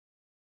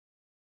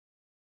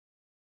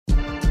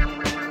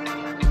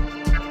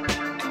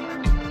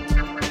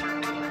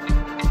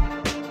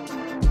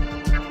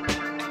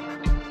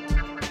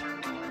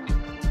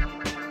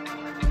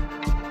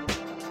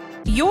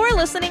You're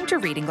listening to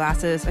Reading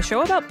Glasses, a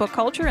show about book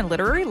culture and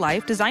literary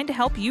life designed to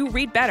help you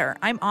read better.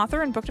 I'm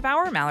author and book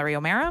devourer Mallory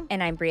O'Mara.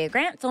 And I'm Bria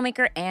Grant,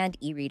 filmmaker and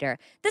e-reader.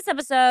 This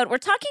episode, we're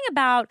talking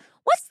about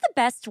what's the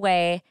best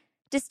way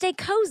to stay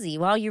cozy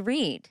while you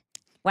read.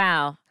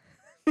 Wow.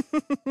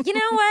 You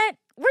know what?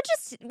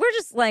 We're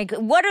just like,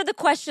 what are the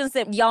questions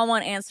that y'all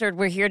want answered?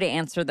 We're here to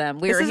answer them.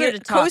 We're here to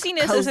talk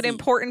coziness is an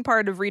important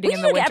part of reading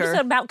in the winter. winter. We did an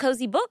episode about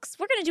cozy books.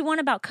 We're going to do one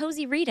about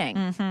cozy reading.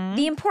 Mm-hmm.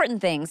 The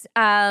important things.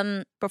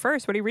 But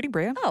first, what are you reading,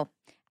 Bria? Oh,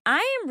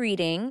 I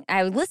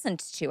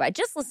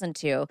just listened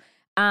to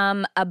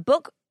a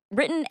book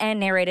written and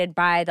narrated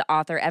by the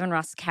author Evan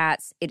Ross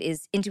Katz. It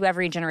is Into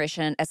Every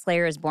Generation, A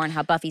Slayer is Born,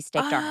 How Buffy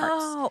Staked Our Hearts.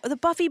 Oh, the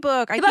Buffy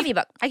book. Buffy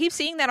book. I keep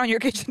seeing that on your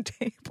kitchen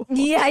table.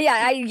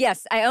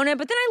 Yes, I own it,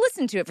 but then I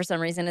listened to it for some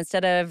reason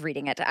instead of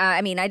reading it.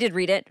 I did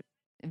read it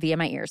via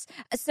my ears.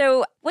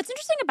 So what's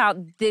interesting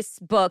about this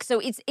book, so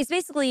it's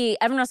basically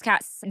Evan Ross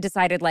Katz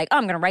decided like,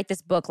 I'm going to write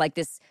this book, like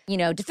this,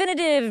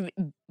 definitive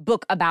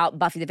book about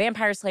Buffy the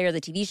Vampire Slayer,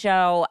 the TV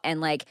show, and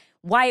like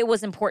why it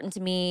was important to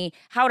me,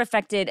 how it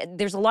affected.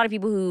 There's a lot of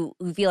people who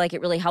feel like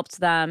it really helped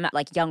them,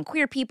 like young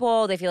queer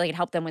people. They feel like it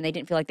helped them when they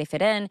didn't feel like they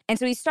fit in. And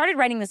so he started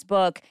writing this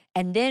book,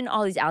 and then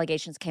all these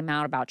allegations came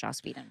out about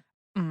Joss Whedon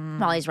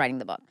while he's writing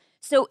the book.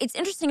 So it's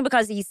interesting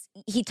because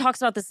he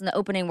talks about this in the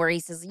opening where he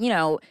says,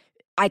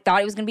 I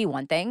thought it was going to be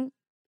one thing.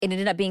 It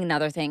ended up being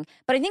another thing.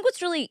 But I think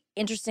what's really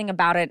interesting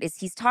about it is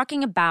he's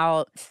talking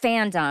about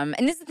fandom.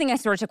 And this is the thing I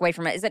sort of took away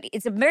from it, is that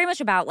it's very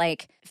much about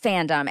like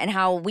fandom and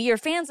how we are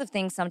fans of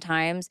things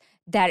sometimes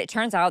that it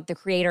turns out the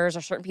creators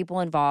or certain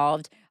people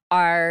involved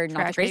are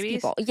not the greatest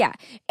people. Yeah.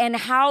 And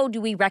how do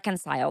we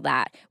reconcile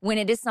that when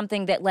it is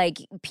something that like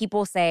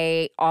people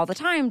say all the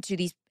time to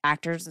these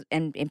actors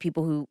and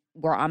people who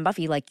were on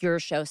Buffy, like, your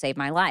show saved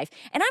my life.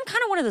 And I'm kind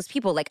of one of those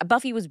people, like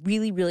Buffy was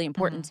really, really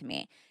important to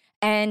me.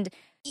 And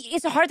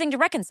it's a hard thing to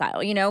reconcile,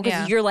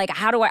 because you're like,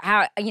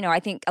 I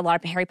think a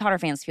lot of Harry Potter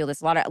fans feel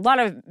this. A lot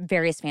of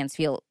various fans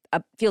feel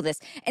this.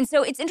 And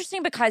so it's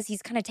interesting because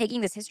he's kind of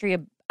taking this history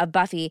of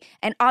Buffy,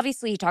 and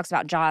obviously he talks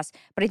about Joss,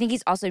 but I think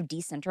he's also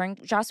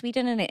decentering Joss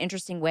Whedon in an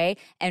interesting way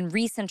and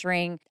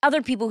recentering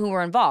other people who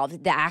were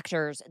involved, the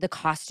actors, the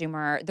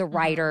costumer, the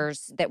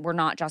writers that were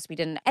not Joss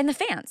Whedon, and the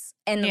fans.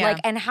 And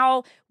and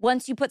how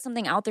once you put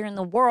something out there in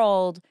the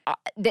world,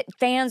 that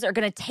fans are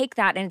going to take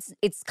that and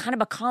it's kind of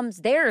becomes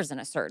theirs in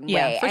a certain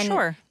way. For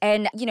sure.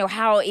 And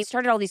how it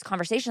started all these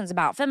conversations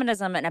about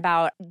feminism and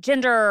about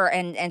gender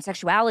and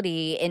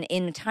sexuality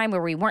in a time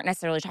where we weren't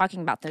necessarily talking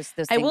about those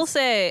things. I will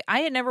say, I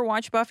had never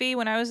watched Buffy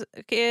when I was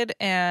a kid,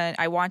 and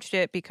I watched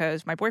it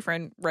because my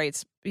boyfriend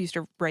used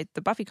to write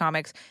the Buffy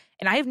comics,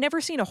 and I have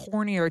never seen a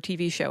hornier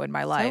TV show in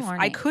my life.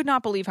 I could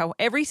not believe how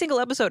every single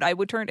episode I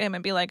would turn to him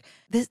and be like,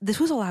 this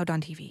was allowed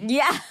on TV.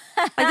 Yeah.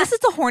 Like, this is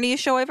the horniest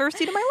show I've ever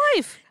seen in my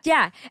life.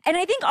 Yeah. And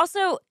I think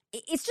also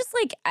it's just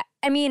like,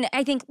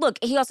 I think, look,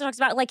 he also talks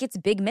about like it's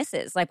big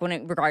misses, like when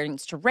it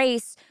regards to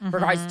race,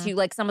 regards to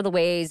like some of the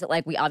ways that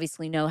like we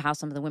obviously know how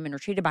some of the women are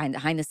treated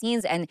behind the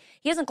scenes. And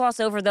he doesn't gloss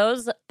over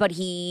those, but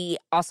he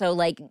also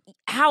like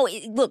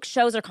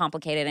shows are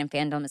complicated and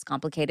fandom is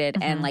complicated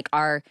and like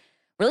our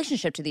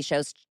relationship to these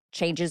shows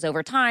changes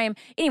over time.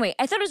 Anyway,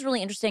 I thought it was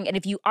really interesting. And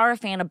if you are a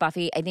fan of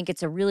Buffy, I think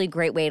it's a really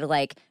great way to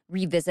like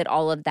revisit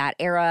all of that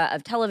era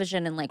of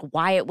television and like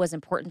why it was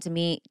important to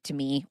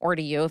me, or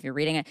to you if you're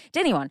reading it, to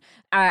anyone.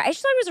 I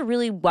just thought it was a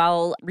really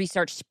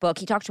well-researched book.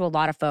 He talked to a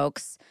lot of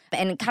folks,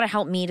 and it kind of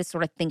helped me to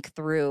sort of think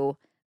through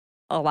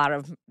a lot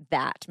of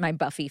that, my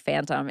Buffy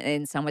fandom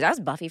in some ways. I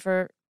was Buffy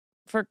for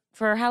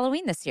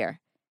Halloween this year.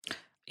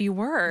 You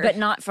were. But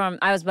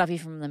I was Buffy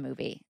from the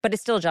movie. But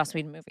it's still a Joss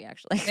Whedon movie,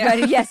 actually.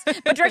 Yeah. But yes,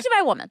 but directed by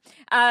a woman.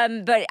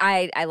 But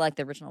I like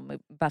the original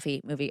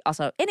Buffy movie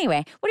also.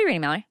 Anyway, what are you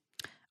reading, Mallory?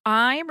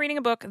 I am reading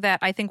a book that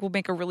I think will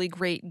make a really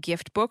great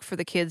gift book for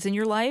the kids in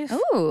your life.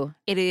 Ooh.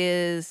 It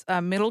is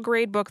a middle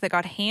grade book that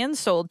got hand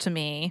sold to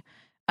me.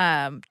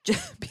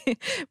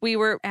 We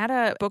were at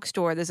a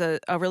bookstore. There's a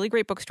really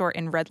great bookstore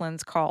in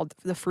Redlands called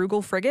The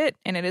Frugal Frigate,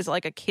 and it is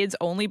like a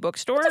kids-only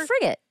bookstore. What's a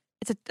frigate?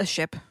 It's a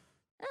ship.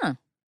 Oh.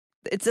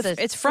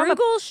 It's from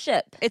frugal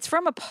ship. It's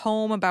from a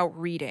poem about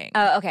reading.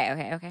 Oh,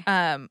 okay.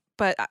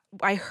 But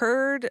I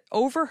heard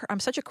I'm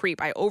such a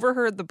creep. I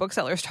overheard the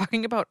booksellers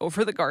talking about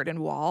Over the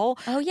Garden Wall.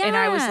 Oh yeah. And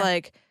I was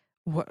like,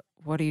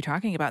 what are you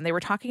talking about? And they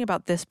were talking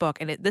about this book,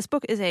 and this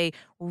book is a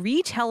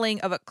retelling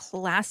of a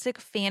classic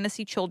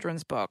fantasy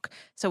children's book.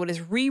 So it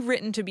is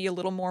rewritten to be a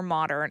little more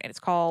modern, and it's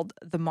called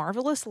The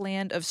Marvelous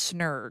Land of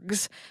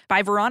Snurgs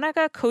by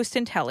Veronica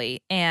Costantelli,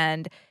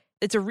 and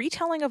it's a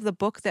retelling of the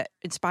book that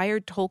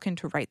inspired Tolkien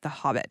to write The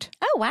Hobbit.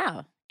 Oh,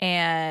 wow.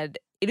 And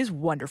it is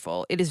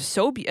wonderful. It is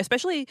so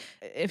especially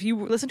if you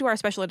listen to our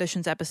special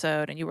editions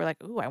episode and you were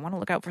like, ooh, I want to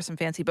look out for some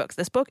fancy books.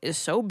 This book is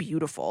so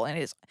beautiful, and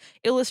it's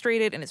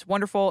illustrated, and it's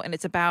wonderful, and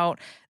it's about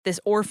this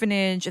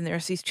orphanage, and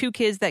there's these two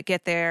kids that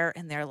get there,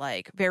 and they're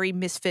like very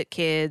misfit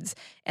kids,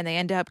 and they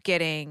end up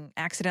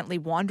accidentally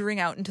wandering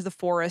out into the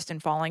forest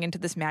and falling into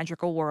this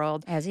magical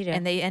world. As you do.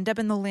 And they end up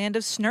in the land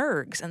of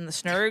Snurgs, and the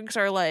Snurgs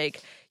are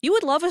like, you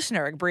would love a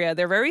Snurg, Bria.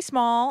 They're very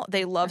small.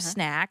 They love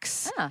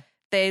snacks. Ah.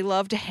 They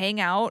love to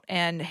hang out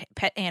and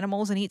pet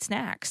animals and eat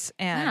snacks.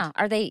 And Wow.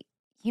 Are they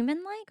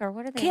human-like or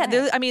what are they yeah,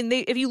 like? I mean,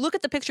 if you look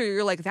at the picture,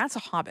 you're like, that's a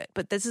hobbit.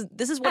 But this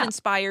is what Oh.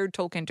 inspired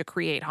Tolkien to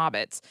create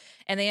hobbits.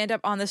 And they end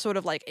up on this sort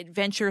of like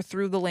adventure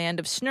through the land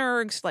of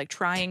Snurgs, like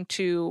trying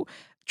to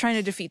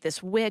defeat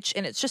this witch.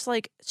 And it's just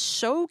like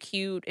so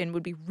cute and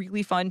would be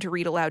really fun to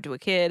read aloud to a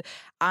kid.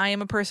 I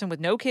am a person with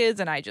no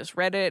kids and I just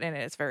read it and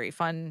it's very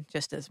fun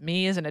just as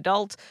me as an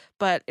adult.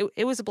 But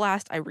it was a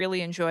blast. I really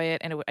enjoy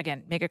it. And it would,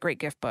 again, make a great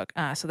gift book.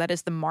 So that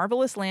is The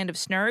Marvelous Land of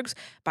Snurgs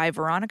by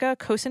Veronica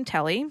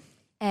Cosentelli.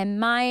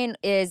 And mine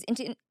is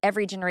Into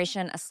Every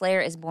Generation, A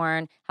Slayer is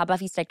Born, How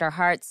Buffy Staked Our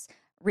Hearts,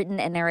 written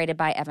and narrated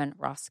by Evan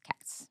Ross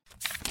Katz.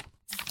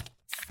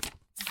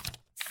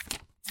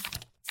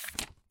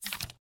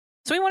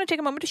 So we want to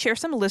take a moment to share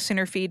some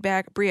listener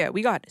feedback. Bria,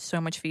 we got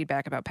so much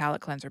feedback about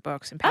palate cleanser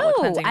books and palate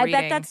cleansing reading.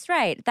 I bet that's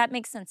right. That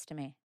makes sense to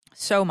me.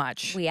 So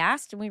much. We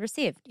asked and we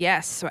received.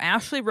 Yes. So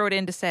Ashley wrote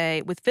in to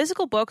say, with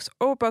physical books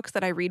or books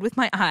that I read with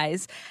my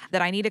eyes that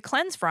I need a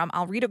cleanse from,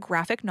 I'll read a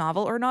graphic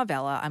novel or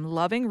novella. I'm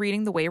loving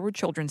reading the Wayward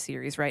Children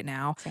series right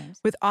now. Same.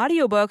 With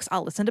audiobooks,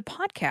 I'll listen to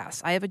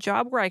podcasts. I have a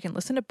job where I can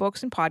listen to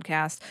books and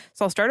podcasts.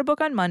 So I'll start a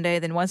book on Monday.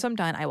 Then once I'm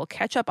done, I will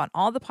catch up on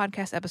all the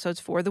podcast episodes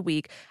for the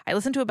week. I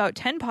listen to about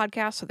 10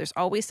 podcasts, so there's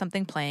always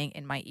something playing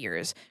in my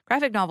ears.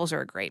 Graphic novels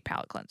are a great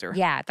palate cleanser.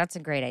 Yeah, that's a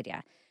great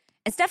idea.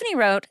 And Stephanie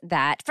wrote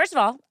that, first of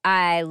all,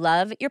 I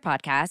love your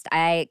podcast.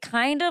 I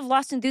kind of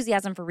lost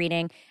enthusiasm for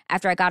reading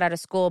after I got out of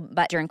school,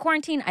 but during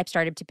quarantine, I've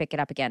started to pick it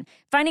up again.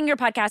 Finding your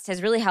podcast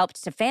has really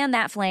helped to fan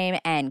that flame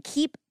and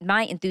keep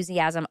my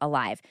enthusiasm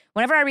alive.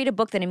 Whenever I read a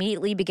book that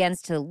immediately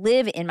begins to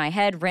live in my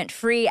head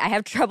rent-free, I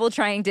have trouble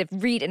trying to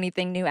read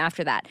anything new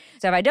after that.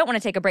 So if I don't want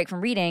to take a break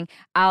from reading,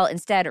 I'll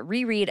instead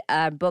reread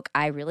a book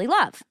I really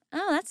love.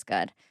 Oh, that's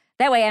good.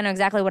 That way I know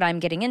exactly what I'm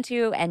getting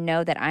into and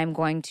know that I'm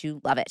going to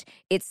love it.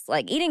 It's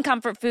like eating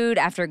comfort food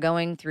after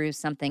going through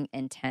something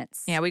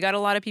intense. Yeah, we got a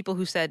lot of people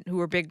who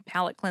were big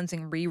palate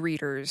cleansing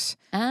rereaders.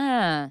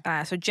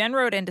 So Jen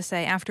wrote in to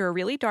say, after a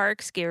really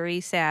dark,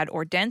 scary, sad,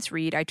 or dense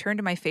read, I turned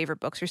to my favorite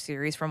books or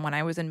series from when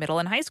I was in middle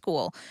and high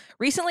school.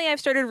 Recently, I've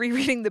started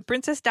rereading the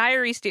Princess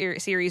Diaries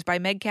series by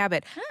Meg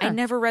Cabot. I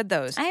never read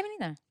those. I haven't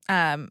either.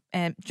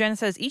 And Jen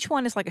says, each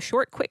one is like a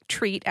short, quick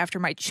treat after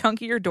my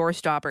chunkier door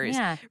stoppers.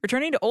 Yeah.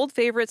 Returning to old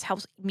favorites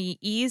helps me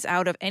ease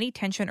out of any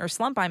tension or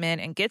slump I'm in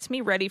and gets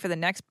me ready for the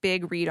next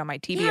big read on my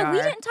TBR. Yeah, we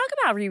didn't talk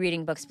about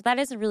rereading books, but that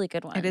is a really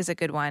good one. It is a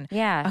good one.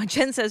 Yeah.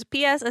 Jen says,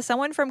 P.S. As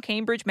someone from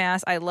Cambridge,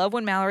 Mass., I love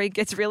when Mallory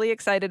gets really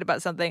excited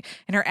about something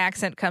and her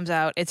accent comes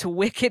out. It's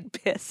wicked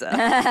pissa.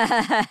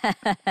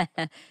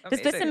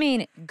 Does pissa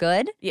mean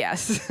good?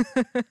 Yes.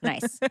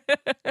 Nice.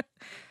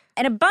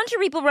 And a bunch of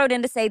people wrote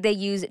in to say they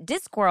use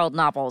Discworld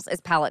novels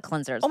as palate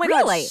cleansers. Oh my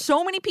God,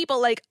 so many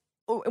people, like,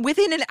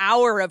 within an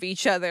hour of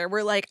each other,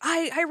 were like,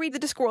 I read the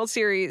Discworld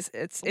series.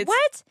 It's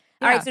What?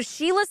 Yeah. All right, so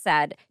Sheila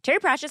said, Terry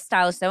Pratchett's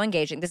style is so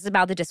engaging. This is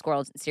about the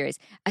Discworld series.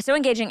 So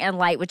engaging and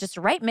light with just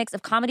the right mix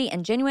of comedy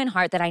and genuine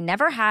heart that I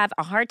never have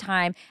a hard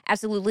time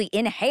absolutely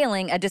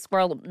inhaling a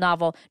Discworld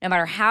novel, no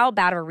matter how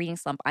bad of a reading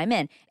slump I'm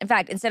in. In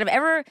fact, instead of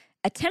ever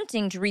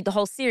attempting to read the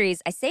whole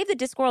series, I save the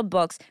Discworld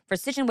books for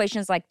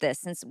situations like this,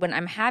 since when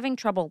I'm having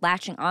trouble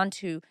latching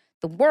onto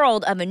the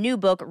world of a new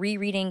book,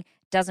 rereading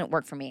doesn't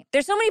work for me.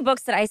 There's so many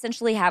books that I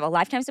essentially have a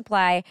lifetime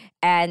supply,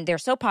 and they're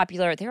so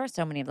popular, there are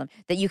so many of them,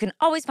 that you can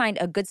always find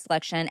a good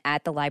selection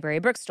at the library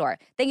bookstore.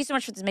 Thank you so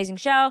much for this amazing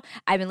show.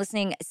 I've been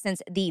listening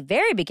since the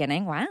very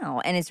beginning.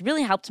 Wow. And it's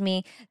really helped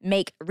me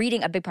make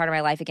reading a big part of my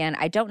life again.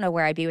 I don't know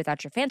where I'd be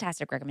without your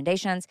fantastic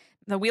recommendations.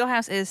 The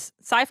wheelhouse is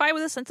sci-fi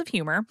with a sense of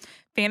humor,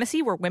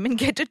 fantasy where women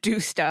get to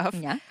do stuff,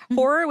 Yeah.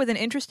 horror with an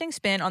interesting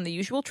spin on the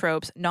usual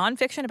tropes,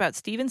 nonfiction about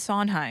Stephen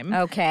Sondheim,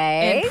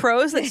 Okay. and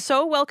prose that's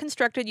so well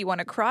constructed you want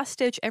to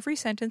cross-stitch every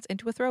sentence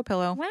into a throw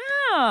pillow. Wow.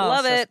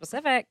 Love so it.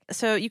 Specific.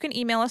 So you can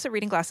email us at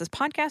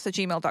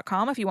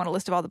readingglassespodcast@gmail.com if you want a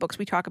list of all the books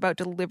we talk about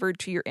delivered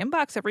to your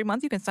inbox every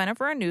month. You can sign up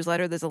for our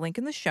newsletter. There's a link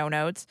in the show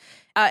notes.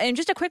 And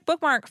just a quick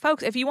bookmark,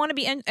 folks, if you want to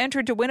be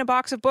entered to win a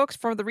box of books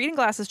for the Reading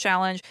Glasses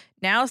Challenge,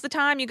 now's the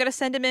time. You got to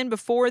send them in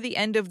before the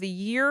end of the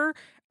year.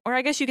 Or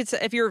I guess you could say,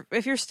 if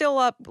you're still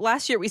up,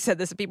 last year we said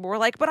this and people were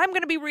like, but I'm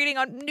going to be reading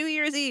on New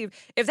Year's Eve.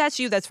 If that's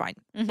you, that's fine.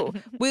 I'm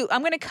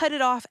going to cut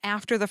it off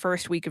after the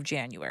first week of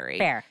January.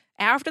 Fair.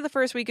 After the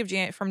first week of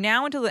from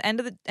now until the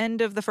end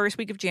of the first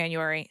week of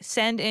January,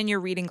 send in your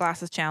Reading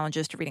Glasses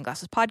challenges to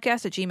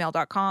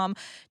readingglassespodcast@gmail.com.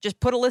 Just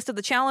put a list of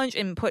the challenge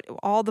and put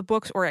all the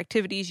books or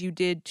activities you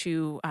did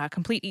to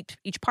complete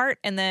each part.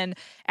 And then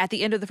at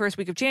the end of the first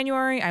week of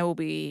January, I will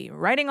be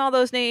writing all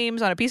those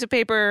names on a piece of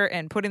paper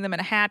and putting them in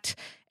a hat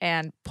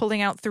and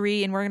pulling out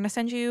 3. And we're going to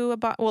send you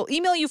we'll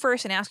email you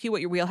first and ask you what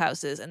your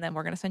wheelhouse is. And then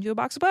we're going to send you a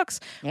box of books.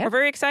 Yep. We're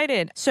very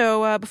excited.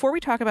 So before we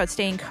talk about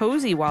staying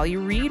cozy while you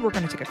read, we're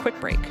going to take a quick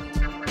break.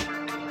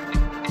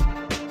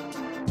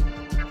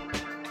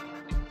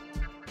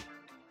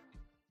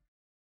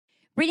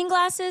 Reading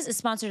Glasses is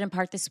sponsored in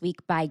part this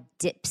week by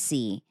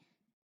Dipsy.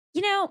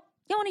 You know,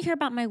 y'all want to hear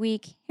about my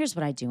week? Here's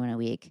what I do in a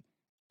week.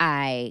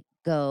 I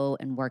go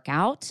and work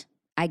out.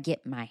 I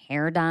get my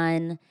hair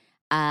done.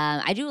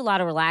 I do a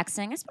lot of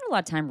relaxing. I spend a lot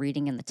of time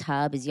reading in the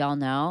tub, as y'all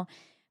know.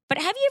 But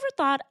have you ever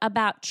thought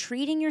about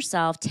treating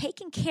yourself,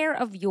 taking care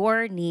of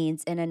your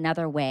needs in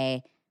another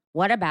way?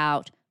 What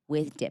about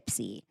with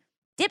Dipsea?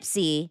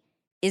 Dipsea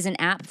is an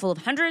app full of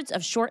hundreds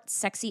of short,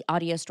 sexy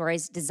audio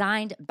stories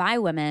designed by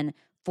women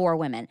for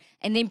women.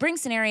 And they bring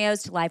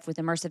scenarios to life with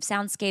immersive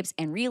soundscapes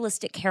and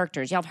realistic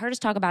characters. Y'all have heard us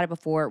talk about it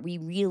before. We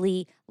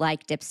really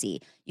like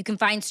Dipsea. You can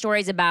find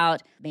stories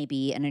about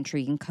maybe an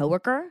intriguing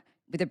coworker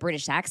with a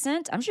British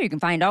accent. I'm sure you can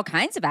find all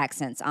kinds of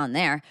accents on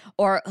there.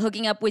 Or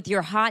hooking up with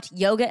your hot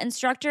yoga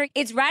instructor.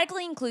 It's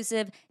radically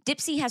inclusive.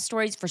 Dipsea has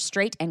stories for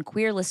straight and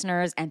queer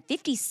listeners, and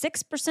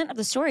 56% of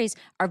the stories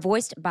are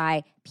voiced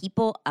by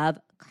people of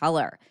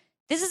color.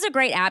 This is a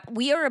great app.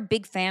 We are a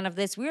big fan of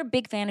this. We're a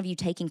big fan of you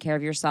taking care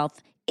of yourself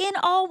in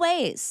all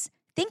ways.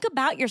 Think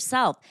about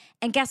yourself.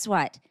 And guess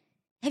what?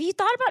 Have you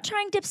thought about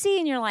trying Dipsea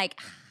and you're like,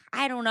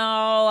 I don't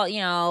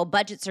know,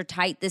 budgets are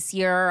tight this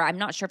year. I'm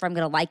not sure if I'm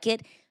going to like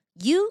it.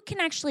 You can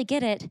actually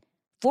get it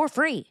for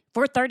free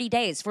for 30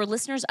 days for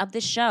listeners of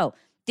this show.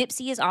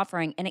 Dipsea is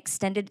offering an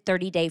extended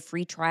 30-day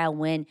free trial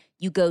when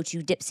you go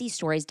to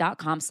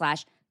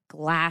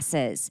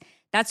dipseastories.com/glasses.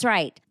 That's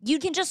right. You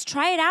can just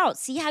try it out.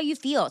 See how you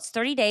feel. It's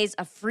 30 days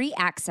of free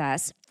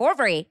access for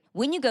free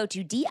when you go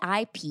to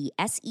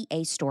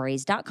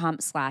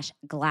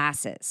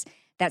dipseastories.com/glasses.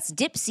 That's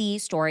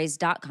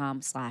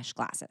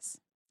dipseastories.com/glasses.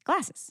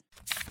 Glasses.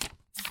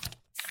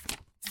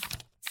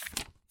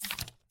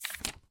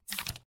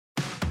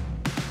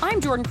 I'm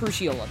Jordan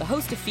Crucchiola, the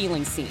host of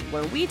Feeling Seen,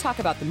 where we talk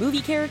about the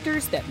movie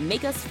characters that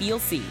make us feel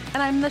seen.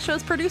 And I'm the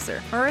show's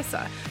producer,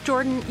 Marissa.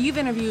 Jordan, you've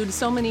interviewed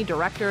so many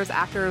directors,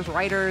 actors,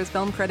 writers,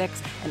 film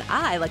critics, and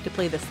I like to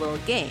play this little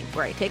game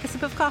where I take a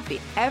sip of coffee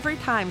every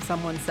time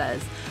someone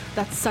says,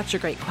 "That's such a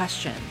great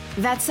question."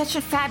 "That's such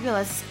a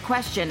fabulous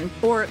question."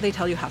 Or they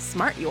tell you how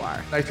smart you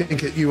are. "I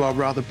think you are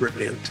rather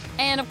brilliant."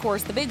 And of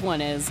course, the big one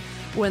is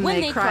when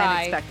they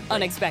cry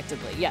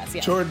unexpectedly. Yes.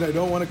 Jordan, I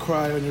don't want to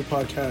cry on your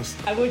podcast.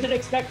 I wasn't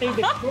expecting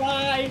to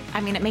cry.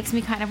 I mean, it makes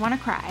me kind of want to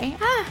cry.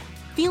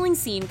 Feeling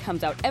Seen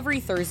comes out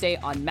every Thursday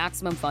on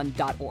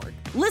MaximumFun.org.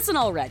 Listen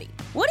already.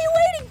 What are you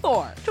waiting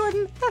for?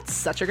 Jordan, that's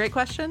such a great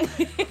question.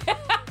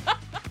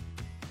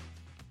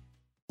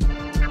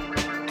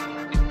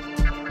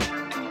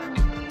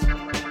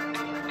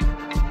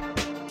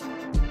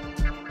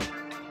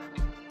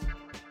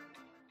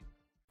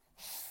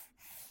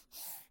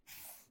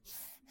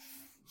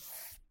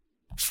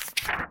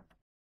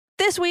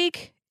 This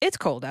week, it's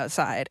cold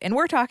outside, and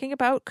we're talking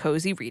about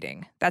cozy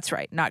reading. That's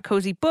right, not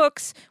cozy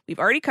books. We've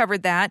already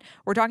covered that.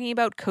 We're talking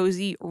about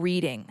cozy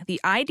reading, the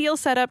ideal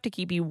setup to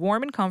keep you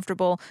warm and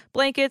comfortable.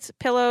 Blankets,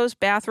 pillows,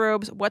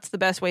 bathrobes. What's the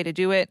best way to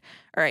do it?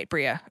 All right,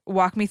 Bria,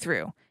 walk me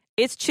through.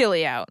 It's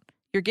chilly out.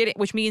 You're getting,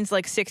 which means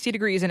like 60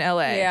 degrees in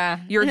LA. Yeah.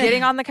 You're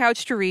getting on the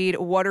couch to read.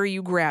 What are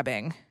you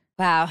grabbing?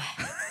 Wow.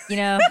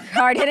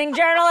 Hard-hitting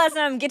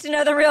journalism. Get to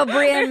know the real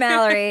Bria and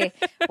Mallory.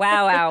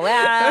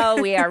 Wow.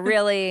 We are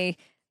really...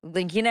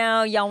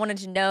 y'all wanted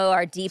to know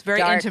our deep, very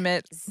dark,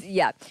 intimate.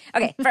 Yeah.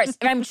 Okay, first,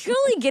 if I'm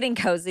truly getting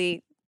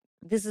cozy,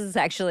 this is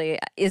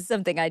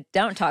something I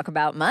don't talk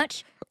about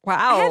much. Wow.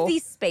 I have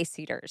these space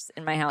heaters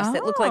in my house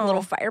that look like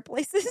little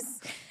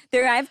fireplaces. I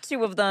have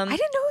two of them. I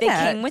didn't know they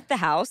that. They came with the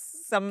house.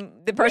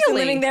 The person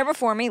living there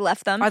before me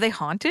left them. Are they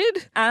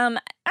haunted? I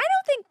don't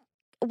think,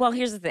 well,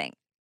 here's the thing.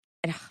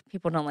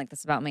 People don't like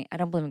this about me. I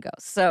don't believe in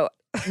ghosts. So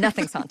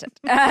nothing's haunted.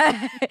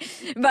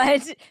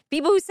 But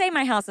people who say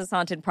my house is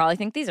haunted probably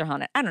think these are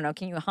haunted. I don't know.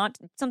 Can you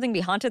something be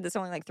haunted that's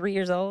only like 3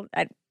 years old?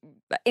 But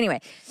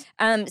anyway,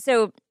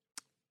 so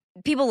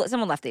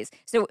someone left these.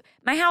 So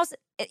my house,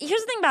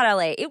 here's the thing about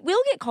LA. It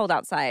will get cold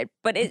outside,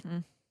 but it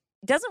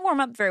doesn't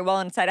warm up very well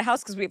inside a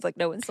house because we have like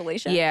no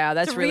insulation. Yeah,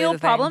 that's it's a really real the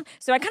problem. thing.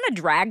 So I kind of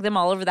drag them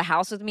all over the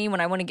house with me when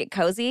I want to get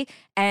cozy.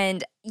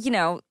 And,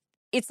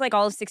 it's like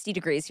all of 60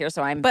 degrees here,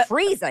 so I'm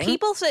freezing.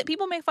 People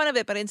make fun of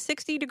it, but in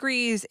 60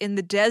 degrees in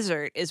the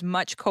desert is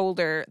much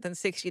colder than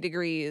 60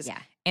 degrees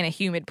in a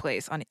humid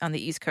place on the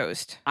East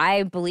Coast.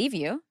 I believe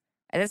you.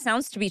 That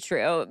sounds to be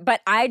true. But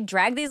I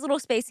drag these little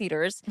space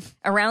heaters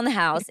around the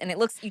house, and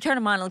you turn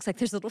them on, it looks like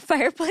there's a little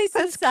fireplace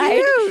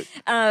inside. Cute.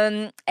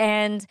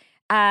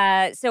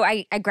 So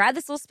I grab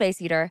this little space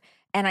heater,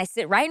 and I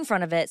sit right in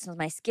front of it, so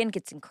my skin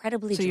gets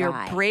incredibly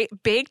dry. So you're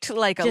baked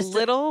like a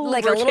little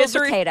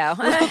potato.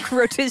 little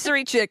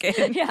rotisserie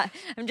chicken. Yeah,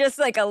 I'm just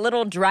like a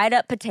little dried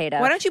up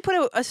potato. Why don't you put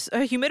a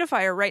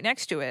humidifier right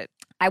next to it?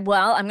 I'm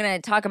going to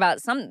talk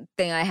about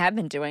something I have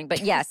been doing,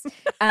 but yes.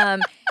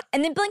 And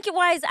then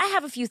blanket-wise, I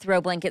have a few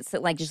throw blankets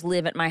that like just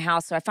live at my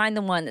house, so I find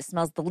the one that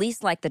smells the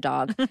least like the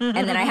dog, and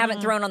then I haven't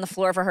thrown on the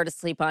floor for her to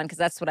sleep on, because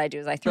that's what I do,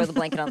 is I throw the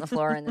blanket on the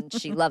floor, and then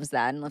she loves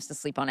that and loves to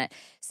sleep on it.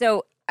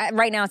 So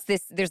right now,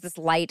 there's this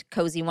light,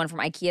 cozy one from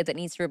IKEA that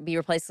needs to be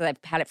replaced, because I've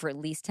had it for at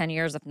least 10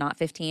 years, if not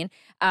 15.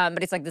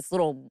 But it's like this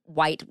little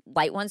white,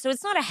 light one. So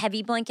it's not a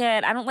heavy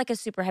blanket. I don't like a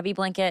super heavy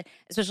blanket,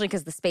 especially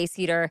because the space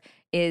heater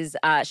is,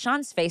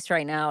 Sean's face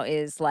right now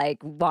is like,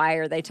 why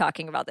are they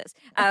talking about this?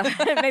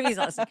 Maybe he's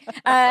not listening.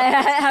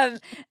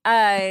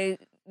 The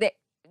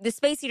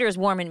space heater is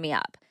warming me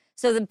up.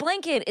 So the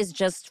blanket is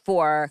just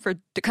for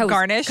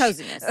garnish.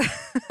 Coziness.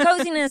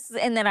 Coziness,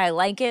 and that I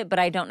like it, but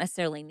I don't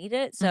necessarily need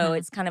it. So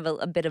it's kind of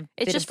a bit of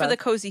It's bit just of for the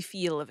both. cozy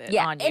feel of it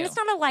Yeah, on you. and it's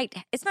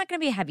not going to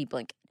be a heavy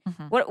blanket.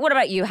 What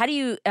about you? How do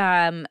you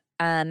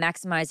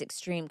maximize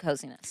extreme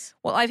coziness?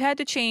 Well, I've had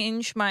to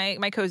change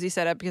my cozy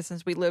setup because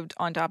since we lived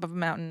on top of a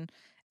mountain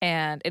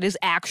and it is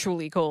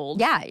actually cold.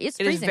 Yeah, it's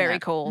It freezing is very there.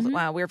 cold.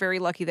 We're very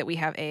lucky that we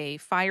have a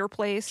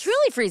fireplace. It's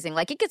really freezing.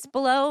 Like it gets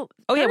below 30.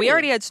 Oh, yeah, we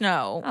already had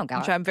snow, Oh, God.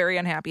 which I'm very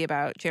unhappy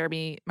about.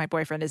 Jeremy, my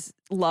boyfriend,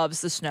 loves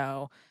the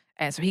snow,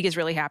 and so he gets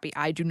really happy.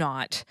 I do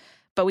not.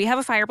 But we have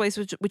a fireplace,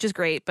 which is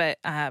great. But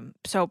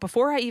so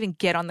before I even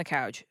get on the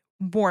couch,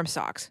 warm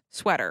socks,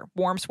 sweater,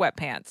 warm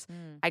sweatpants.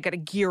 I got to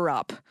gear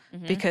up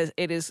because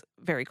it is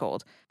very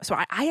cold. So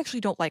I actually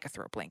don't like a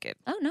throw blanket.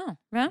 Oh, no.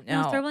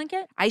 No throw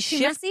blanket? I Too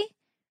shift messy?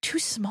 too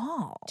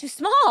small. Too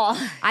small.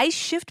 I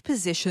shift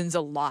positions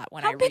a lot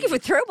when I How big read. of a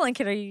throw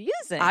blanket are you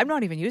using? I'm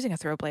not even using a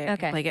throw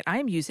blanket. Okay.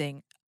 I'm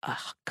using a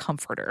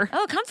comforter.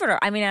 Oh, a comforter.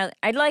 I mean,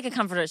 I'd like a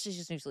comforter. It's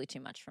just usually too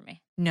much for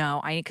me.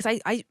 No, because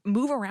I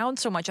move around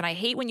so much, and I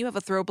hate when you have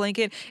a throw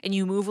blanket and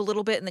you move a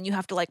little bit, and then you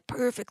have to like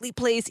perfectly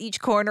place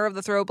each corner of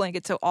the throw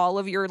blanket so all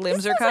of your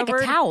limbs are covered.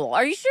 Like a towel.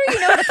 Are you sure you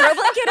know what a throw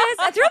blanket is?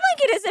 A throw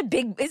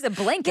blanket is a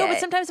blanket. No, but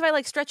sometimes if I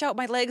like stretch out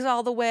my legs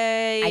all the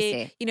way, I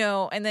see.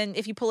 And then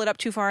if you pull it up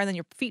too far and then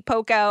your feet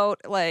poke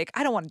out, like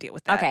I don't want to deal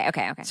with that.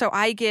 Okay. So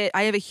I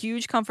have a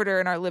huge comforter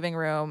in our living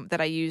room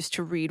that I use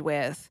to read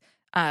with.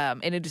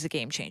 And it is a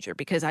game changer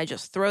because I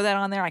just throw that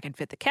on there. I can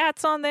fit the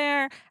cats on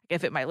there. I can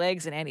fit my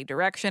legs in any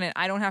direction, and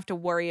I don't have to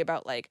worry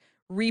about like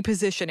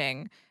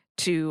repositioning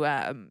to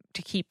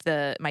keep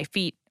my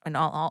feet and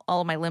all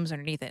of my limbs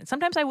underneath it. And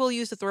sometimes I will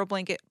use the throw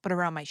blanket, but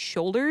around my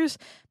shoulders.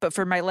 But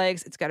for my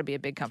legs, it's got to be a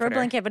big comforter. Throw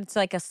blanket, but it's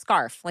like a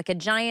scarf, like a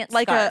giant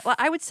scarf.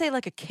 I would say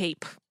like a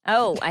cape.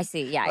 Oh, I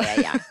see.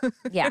 Yeah.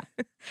 Yeah.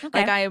 Okay.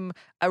 Like I am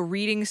a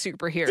reading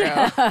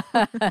superhero.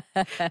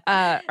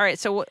 All right,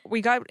 so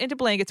we got into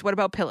blankets. What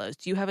about pillows?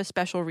 Do you have a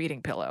special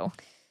reading pillow?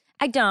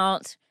 I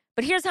don't.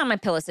 But here's how my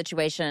pillow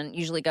situation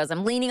usually goes.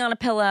 I'm leaning on a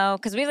pillow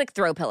because we have like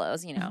throw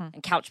pillows,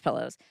 and couch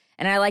pillows.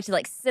 And I like to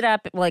like sit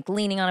up like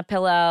leaning on a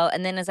pillow.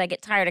 And then as I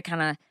get tired, I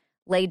kind of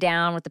lay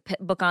down with the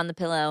book on the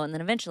pillow. And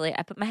then eventually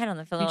I put my head on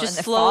the pillow just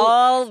and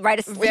fall right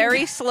asleep.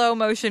 Very slow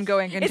motion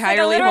going It's like a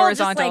entirely literal,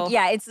 horizontal.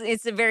 just like,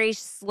 it's a very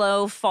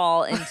slow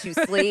fall into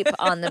sleep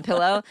on the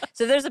pillow.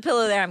 So if there's a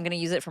pillow there, I'm going to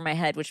use it for my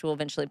head, which will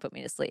eventually put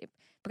me to sleep.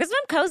 Because if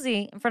I'm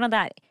cozy in front of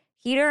that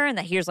heater and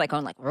that heater's like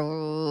going like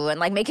and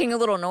like making a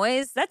little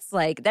noise, that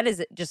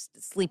is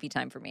just sleepy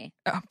time for me.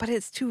 But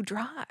it's too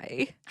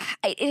dry.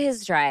 It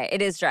is dry.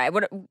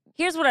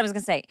 Here's what I was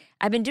going to say.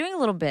 I've been doing a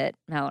little bit,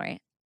 Mallory,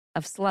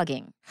 of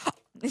slugging.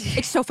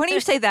 It's so funny you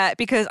say that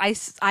because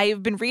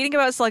I've been reading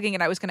about slugging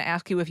and I was going to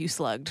ask you if you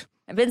slugged.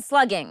 I've been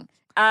slugging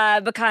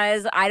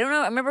because I don't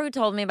know. I remember who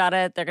told me about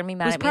it. They're going to be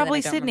mad It was at me. that I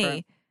probably don't Sydney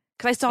remember.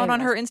 because I saw it Maybe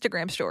on it her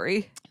Instagram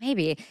story.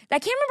 Maybe. I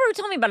can't remember who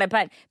told me about it,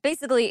 but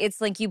basically it's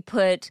like you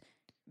put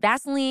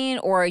Vaseline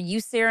or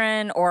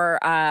Eucerin or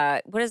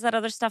what is that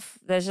other stuff?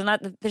 There's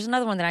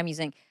another one that I'm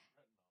using.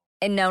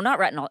 And no, not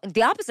retinol.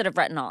 The opposite of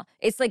retinol.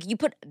 It's like you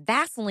put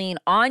Vaseline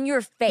on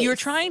your face. You're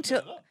trying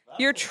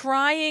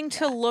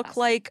to look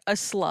like a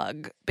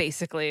slug,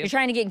 basically. You're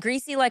trying to get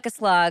greasy like a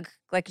slug,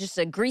 like just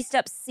a greased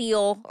up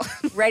seal,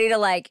 ready to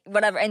like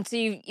whatever. And so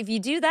if you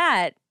do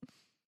that,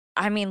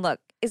 I mean, look,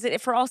 is it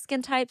for all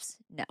skin types?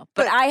 No,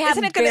 but I have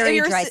isn't it very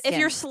gonna, dry skin. If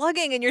you're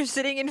slugging and you're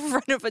sitting in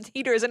front of a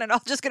heater, isn't it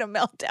all just going to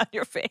melt down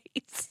your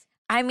face?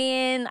 I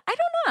mean, I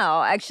don't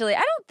know. Actually, I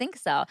don't think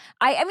so.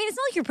 I mean, it's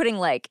not like you're putting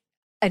like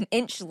an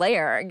inch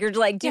layer. You're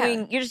like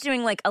you're just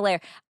doing like a layer.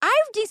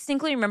 I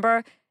distinctly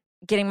remember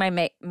getting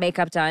my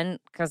makeup done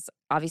because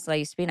obviously I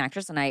used to be an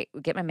actress and I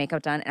would get my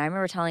makeup done. And I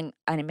remember telling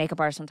a makeup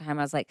artist sometime,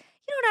 I was like,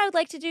 you know what I would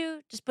like to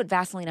do? Just put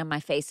Vaseline on my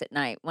face at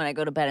night when I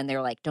go to bed. And they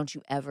were like, don't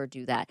you ever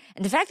do that.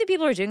 And the fact that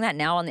people are doing that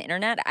now on the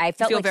internet, I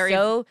felt like very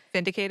so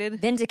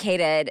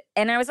vindicated.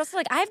 And I was also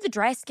like, I have the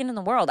driest skin in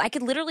the world. I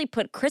could literally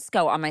put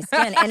Crisco on my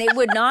skin and it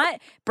would not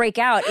break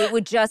out. It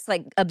would just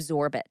like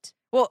absorb it.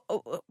 Well,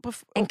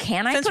 and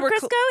can I since put we're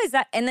Crisco? Is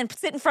that and then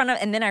sit in front of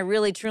and then I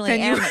really truly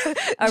am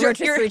a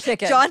rotisserie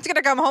chicken. John's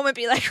gonna come home and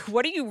be like,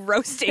 "What are you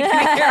roasting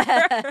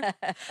here?"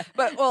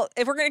 But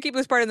if we're gonna keep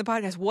this part in the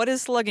podcast, what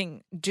does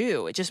slugging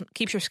do? It just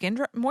keeps your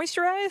skin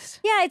moisturized.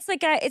 Yeah, it's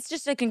like it's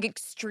just like an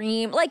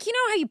extreme. Like you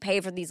know how you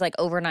pay for these like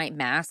overnight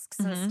masks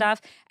and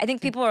stuff. I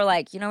think people are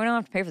like, we don't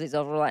have to pay for these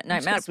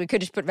overnight masks. We could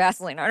just put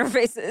Vaseline on our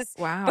faces.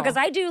 Wow. Because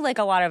I do like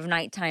a lot of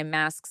nighttime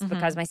masks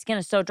because my skin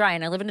is so dry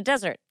and I live in a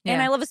desert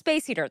and I love a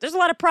space heater. There's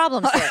a lot of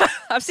problems there.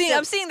 I'm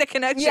seeing the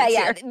connection. Yeah.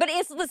 Here. But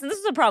listen, this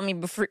is a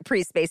problem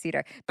pre-space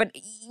heater. But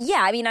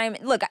yeah, I mean,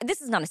 look,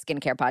 this is not a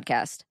skincare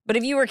podcast. But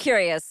if you were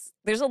curious,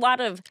 there's a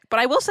lot of. But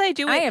I will say,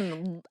 I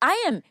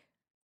am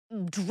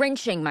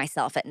drenching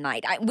myself at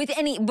night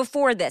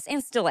before this,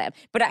 and still am.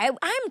 But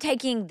I'm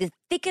taking the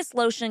thickest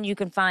lotion you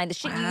can find, the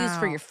shit you use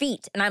for your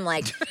feet, and I'm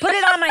like, put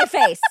it on my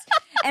face.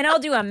 And I'll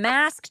do a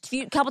mask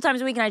a couple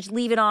times a week, and I just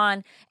leave it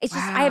on. It's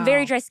just I have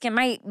very dry skin.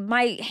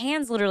 My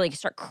hands literally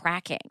start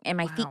cracking, and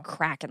my feet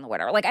crack in the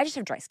winter. Like I just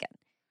have dry skin.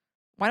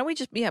 Why don't we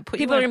just put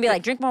people are gonna be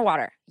like, drink more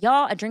water,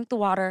 y'all. I drink the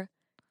water.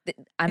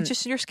 It's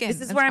just your skin.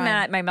 This is where I'm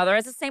at. My mother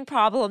has the same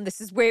problem.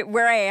 This is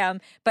where I am.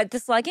 But the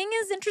slugging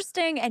is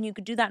interesting, and you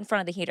could do that in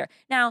front of the heater.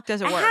 Now, I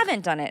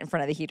haven't done it in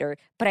front of the heater,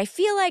 but I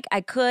feel like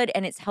I could,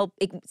 and it's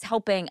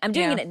helping. I'm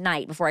doing it at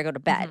night before I go to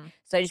bed.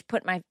 So I just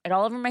put it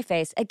all over my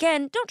face.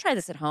 Again, don't try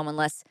this at home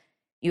unless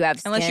you have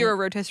skin. Unless you're a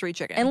rotisserie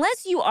chicken.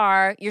 Unless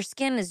your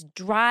skin is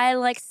dry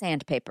like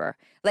sandpaper.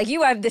 Like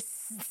you have the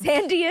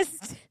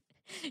sandiest...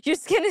 Your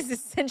skin is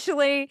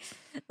essentially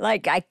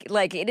like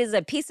it is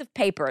a piece of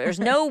paper. There's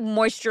no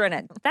moisture in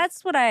it.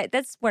 That's what I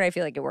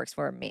feel like it works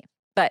for me.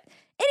 But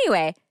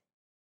anyway,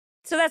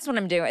 so that's what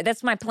I'm doing.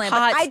 That's my plan.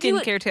 Hot but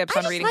skincare tips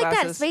on reading glasses. I just like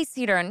glasses. that space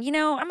heater, and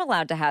I'm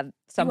allowed to have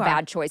some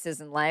bad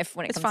choices in life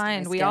when it comes to my skin.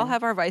 It's fine. We all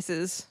have our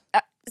vices.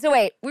 So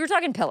wait, we were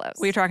talking pillows.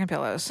 We were talking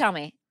pillows. Tell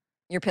me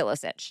your pillow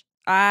sitch.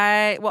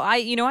 I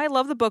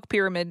love the book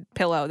pyramid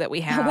pillow that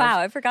we have. Wow,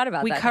 I forgot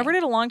about that. We covered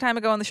it a long time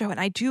ago on the show, and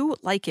I do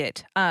like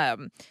it.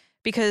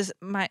 Because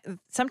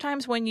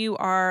sometimes when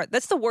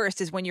that's the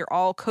worst is when you're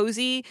all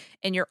cozy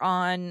and you're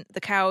on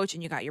the couch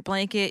and you got your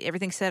blanket,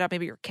 everything's set up,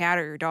 maybe your cat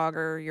or your dog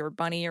or your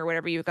bunny or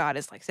whatever you got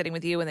is like sitting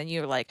with you, and then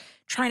you're like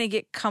trying to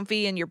get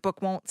comfy and your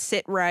book won't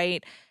sit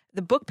right.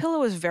 The book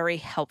pillow is very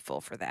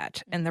helpful for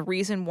that. And the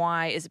reason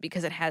why is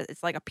because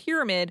it's like a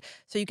pyramid,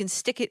 so you can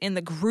stick it in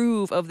the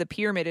groove of the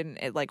pyramid and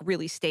it like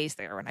really stays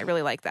there. And I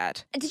really like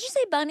that. Did you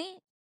say bunny?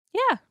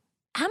 Yeah.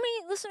 How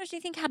many listeners do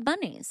you think have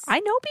bunnies?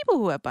 I know people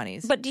who have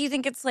bunnies. But do you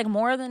think it's like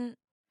more than,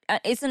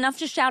 it's enough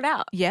to shout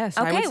out? Yes,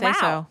 okay, I would say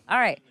so. All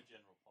right.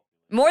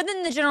 More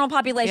than the general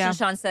population,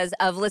 Sean says,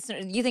 of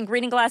listeners. You think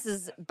Reading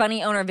Glasses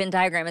bunny owner Venn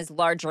diagram is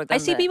larger than I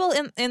see people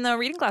in the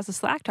Reading Glasses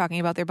Slack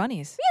talking about their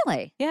bunnies.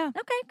 Really? Yeah.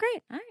 Okay,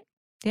 great. All right.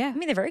 Yeah. I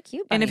mean, they're very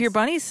cute bunnies. And if your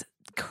bunny's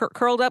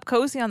curled up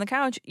cozy on the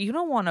couch, you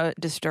don't want to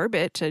disturb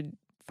it to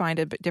find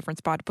a different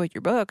spot to put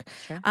your book.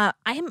 Sure. I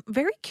am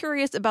very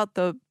curious about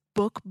the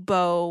Book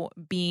Bow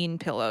bean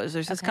pillows.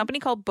 There's this company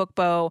called Book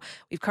Bow.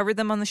 We've covered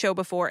them on the show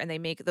before, and they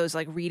make those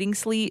like reading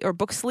sleeve or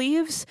book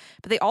sleeves.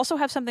 But they also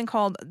have something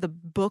called the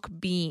Book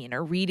Bean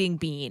or Reading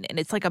Bean, and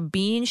it's like a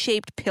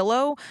bean-shaped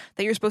pillow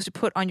that you're supposed to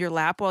put on your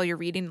lap while you're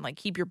reading and like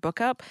keep your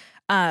book up.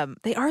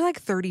 They are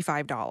like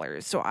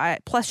 $35, so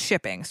plus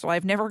shipping. So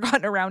I've never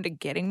gotten around to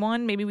getting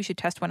one. Maybe we should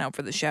test one out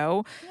for the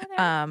show.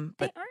 Yeah,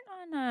 but they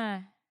aren't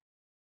on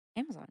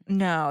Amazon.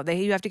 No,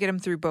 you have to get them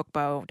through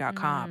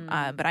bookbow.com.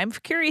 But I'm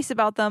curious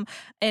about them.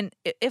 And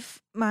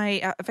if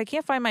I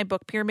can't find my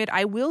book pyramid,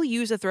 I will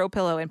use a throw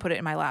pillow and put it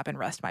in my lap and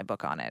rest my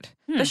book on it.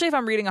 Especially if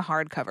I'm reading a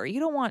hardcover. You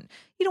don't want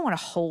to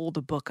hold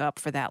a book up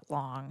for that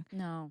long.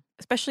 No.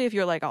 Especially if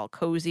you're like all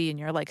cozy and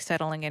you're like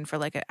settling in for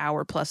like an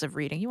hour plus of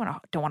reading. You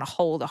don't want to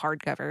hold a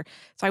hardcover.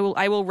 So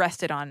I will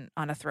rest it on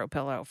a throw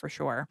pillow for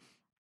sure.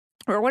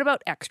 Or what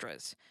about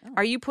extras? Oh.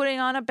 Are you putting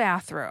on a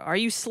bathrobe? Are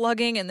you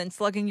slugging and then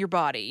slugging your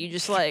body? You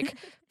just like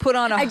put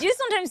on I do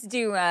sometimes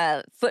do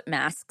foot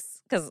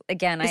masks because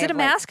again, is it a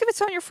mask if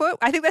it's on your foot?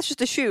 I think that's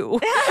just a shoe.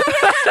 No,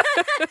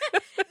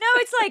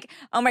 it's like,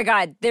 oh my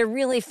God, they're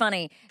really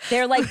funny.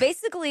 They're like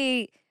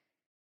basically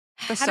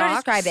how do I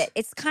describe it?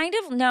 It's kind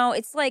of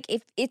it's like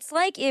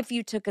if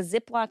you took a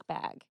Ziploc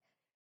bag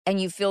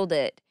and you filled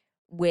it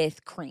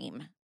with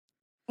cream.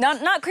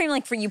 Not cream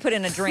like for you put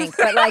in a drink,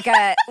 but like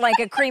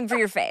a cream for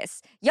your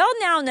face. Y'all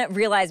now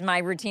realize my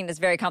routine is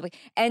very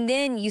complicated. And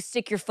then you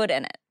stick your foot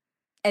in it,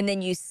 and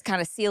then you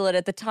kind of seal it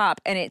at the top,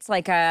 and it's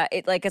like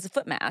it's a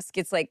foot mask.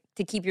 It's like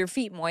to keep your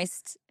feet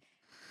moist.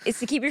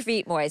 It's to keep your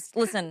feet moist.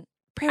 Listen,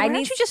 why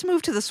don't you just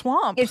move to the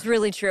swamp? It's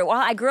really true.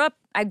 Well, I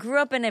grew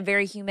up in a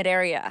very humid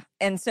area,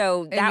 and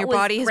so that your was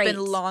body has great.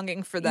 been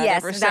longing for that. Yes,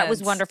 ever since. That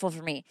was wonderful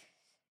for me.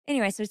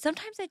 Anyway, so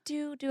sometimes I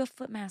do a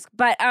foot mask,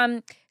 but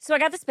so I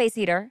got the space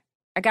heater.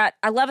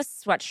 I love a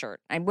sweatshirt.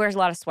 I wear a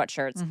lot of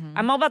sweatshirts. Mm-hmm.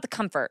 I'm all about the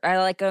comfort. I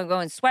like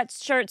going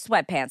sweatshirt,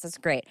 sweatpants. That's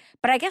great.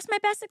 But I guess my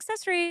best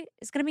accessory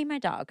is going to be my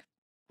dog,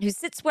 who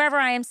sits wherever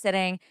I am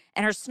sitting,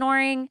 and her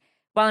snoring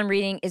while I'm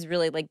reading is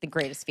really like the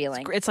greatest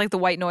feeling. It's like the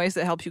white noise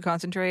that helps you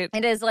concentrate.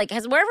 It is like,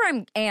 because wherever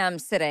I am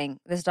sitting,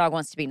 this dog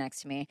wants to be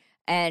next to me.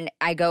 And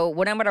I go,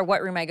 no matter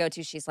what room I go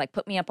to, she's like,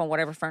 put me up on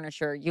whatever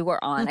furniture you are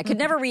on. I could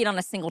never read on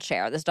a single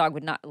chair. This dog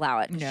would not allow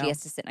it. No. She has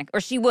to sit next, or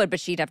she would, but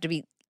she'd have to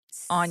be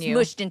on you,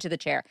 smushed into the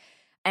chair.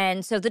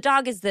 And so the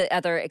dog is the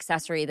other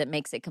accessory that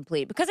makes it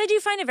complete, because I do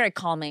find it very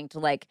calming to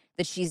like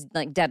that she's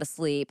like dead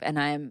asleep and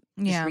I'm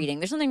just reading.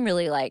 There's something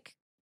really like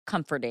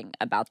comforting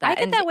about that.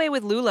 I get that way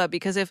with Lula,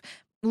 because if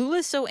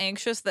Lula's so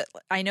anxious that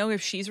I know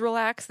if she's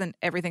relaxed, then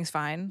everything's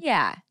fine.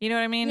 Yeah. You know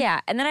what I mean?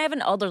 Yeah. And then I have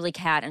an elderly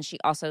cat, and she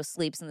also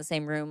sleeps in the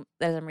same room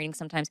as I'm reading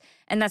sometimes.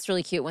 And that's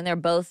really cute when they're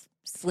both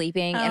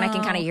sleeping, and I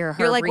can kind of hear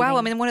her. You're like, breathing. wow,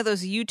 I'm in one of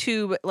those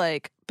YouTube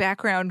like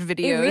background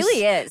videos. It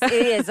really is. It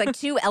is like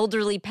two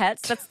elderly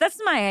pets. That's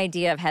my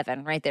idea of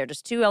heaven right there.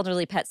 Just two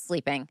elderly pets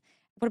sleeping.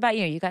 What about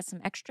you? You got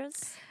some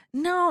extras?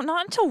 No,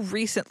 not until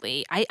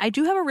recently. I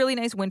do have a really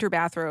nice winter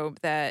bathrobe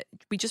that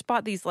we just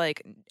bought these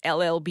like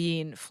LL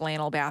Bean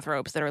flannel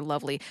bathrobes that are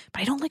lovely,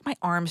 but I don't like my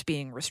arms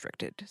being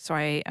restricted. So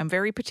I am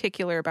very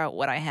particular about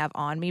what I have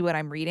on me when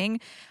I'm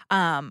reading.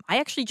 I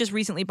actually just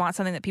recently bought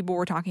something that people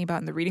were talking about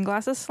in the Reading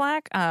Glasses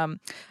Slack. A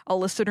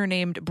listener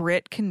named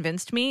Britt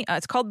convinced me.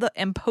 It's called the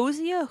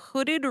Emposia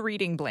Hooded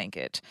Reading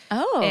Blanket.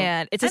 Oh,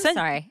 and it's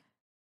sorry.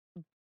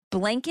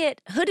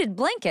 Hooded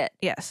blanket.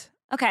 Yes.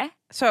 Okay.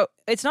 So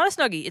it's not a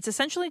Snuggie. It's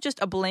essentially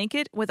just a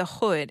blanket with a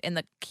hood. And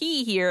the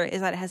key here is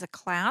that it has a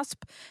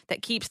clasp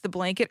that keeps the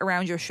blanket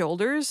around your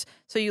shoulders.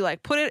 So you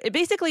like put it,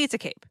 basically it's a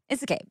cape.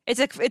 It's a cape. It's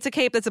a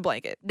cape that's a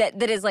blanket.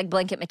 That is like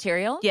blanket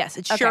material? Yes,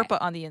 it's Okay. Sherpa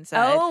on the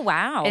inside. Oh,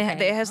 wow.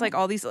 And it has like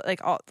all these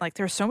like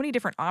there's so many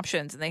different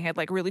options, and they had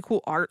like really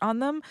cool art on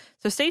them.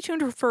 So stay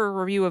tuned for a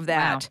review of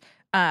that.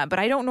 But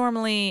I don't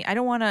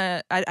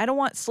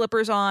want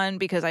slippers on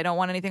because I don't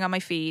want anything on my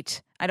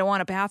feet. I don't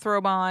want a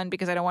bathrobe on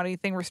because I don't want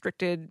anything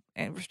restricting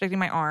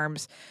my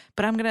arms.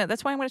 But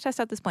that's why I'm gonna test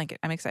out this blanket.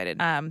 I'm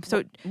excited.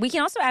 So we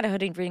can also add a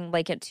hooded reading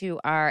blanket to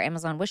our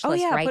Amazon wish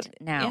list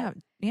now.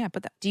 Yeah,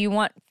 but Do you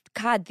want,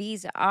 God,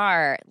 these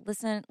are,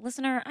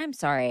 listener, I'm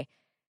sorry.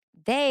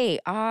 They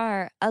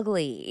are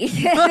ugly.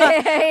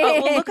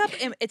 well, look up,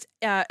 it's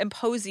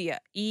Emposia,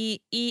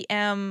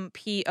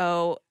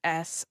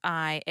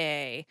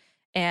 EMPOSIA.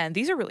 And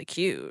these are really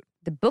cute.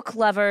 The Book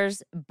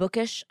Lovers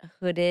Bookish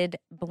Hooded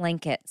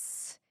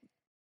Blankets.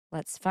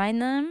 Let's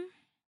find them.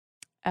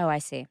 Oh, I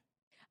see.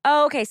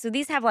 Oh, okay. So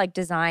these have like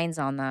designs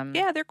on them.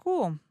 Yeah, they're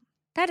cool.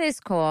 That is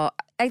cool.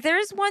 Like there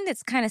is one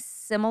that's kind of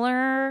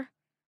similar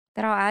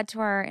that I'll add to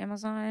our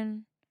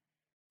Amazon,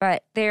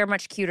 but they're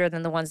much cuter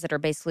than the ones that are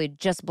basically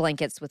just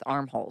blankets with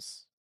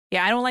armholes.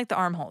 Yeah, I don't like the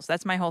armholes.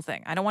 That's my whole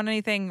thing. I don't want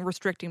anything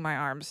restricting my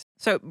arms.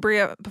 So,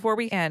 Bria, before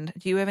we end,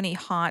 do you have any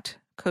hot,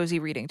 cozy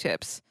reading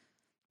tips?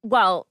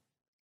 Well,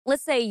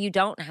 let's say you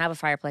don't have a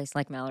fireplace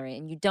like Mallory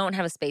and you don't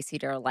have a space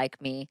heater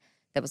like me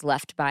that was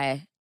left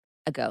by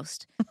a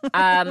ghost.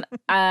 Then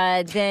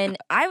I would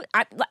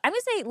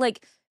say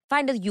like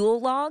find a Yule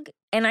log,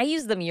 and I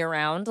use them year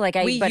round.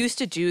 We used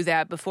to do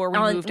that before we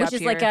moved up here. Which is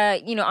here.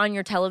 like on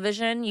your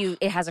television,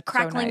 it has a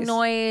crackling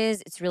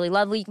noise. It's really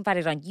lovely. You can find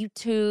it on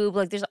YouTube.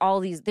 Like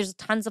there's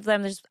tons of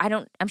them.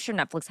 I'm sure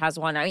Netflix has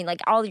one. I mean,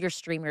 like all your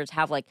streamers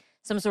have like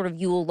some sort of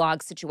Yule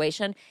log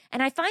situation.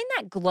 And I find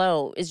that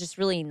glow is just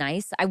really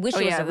nice. I wish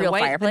it was a real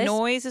fireplace. The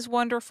noise is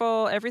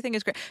wonderful. Everything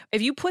is great.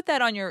 If you put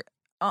that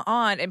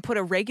on and put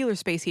a regular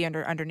space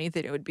heater underneath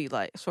it, it would be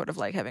like sort of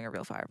like having a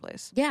real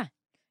fireplace. Yeah.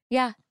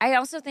 Yeah. I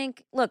also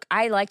think, look,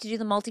 I like to do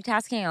the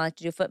multitasking. I like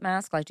to do foot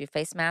mask. I like to do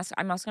face mask.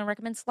 I'm also going to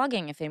recommend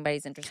slugging if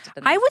anybody's interested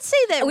in that. I would say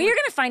that we're going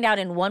to find out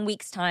in 1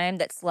 week's time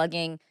that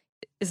slugging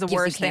is the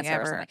worst thing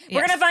ever. Yes.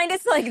 We're gonna find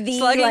it's like the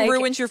slugging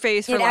ruins your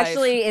face for life. It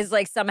actually is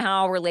like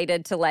somehow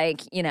related to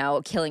like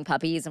killing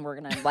puppies, and we're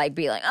gonna like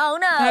be like, oh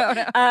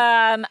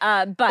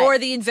no. But or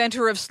the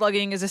inventor of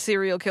slugging is a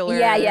serial killer.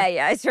 Yeah.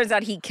 It turns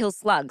out he kills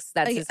slugs.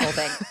 That's his whole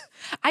thing.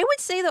 I would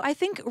say though, I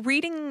think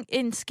reading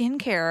and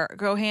skincare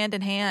go hand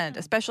in hand.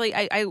 Especially,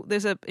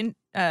 there's a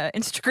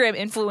Instagram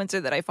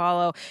influencer that I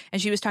follow,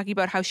 and she was talking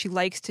about how she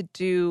likes to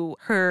do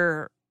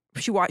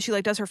she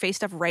does her face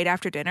stuff right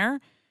after dinner.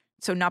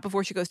 So not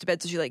before she goes to bed.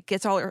 So she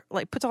puts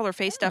all her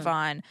face stuff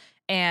on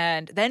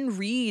and then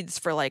reads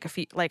for like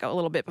a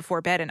little bit before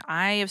bed. And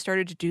I have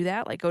started to do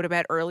that, like go to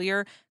bed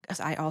earlier,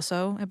 because I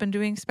also have been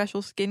doing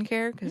special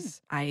skincare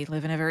because I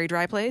live in a very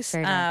dry place.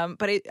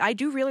 But I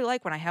do really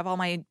like when I have all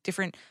my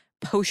different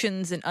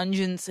potions and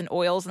unguents and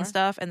oils and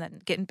stuff, and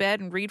then get in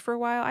bed and read for a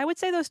while. I would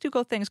say those two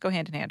things go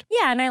hand in hand.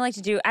 Yeah, and I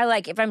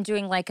like if I'm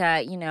doing like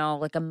a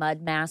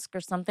mud mask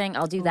or something,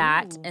 I'll do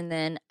that, and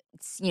then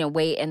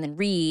wait and then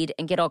read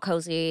and get all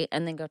cozy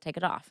and then go take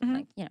it off.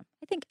 Mm-hmm. I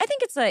think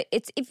it's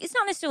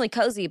not necessarily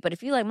cozy, but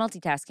if you like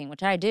multitasking,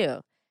 which I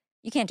do,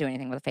 you can't do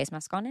anything with a face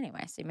mask on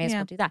anyway, so you may as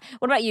well do that.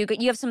 What about you?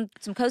 You have some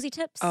cozy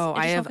tips? Oh,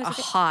 I have a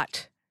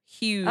hot,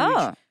 huge,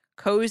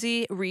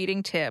 cozy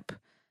reading tip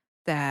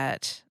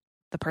that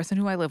the person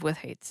who I live with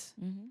hates,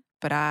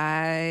 but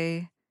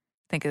I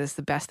think it is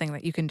the best thing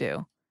that you can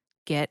do.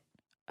 Get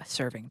a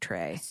serving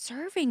tray. A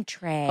serving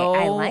tray. Oh,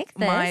 I like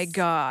this. My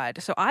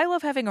God. So I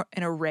love having an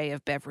array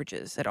of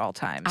beverages at all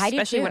times,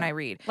 especially when I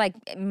read. Like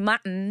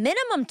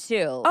minimum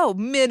 2. Oh,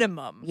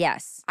 minimum.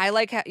 Yes. I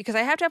like because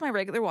I have to have my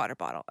regular water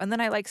bottle, and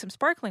then I like some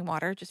sparkling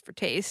water just for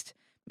taste,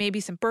 maybe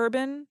some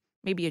bourbon,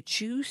 maybe a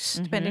juice,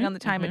 depending on the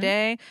time of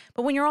day.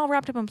 But when you're all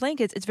wrapped up in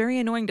blankets, it's very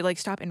annoying to like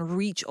stop and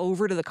reach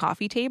over to the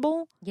coffee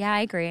table. Yeah, I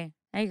agree.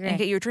 And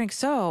get your drink.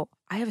 So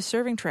I have a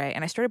serving tray,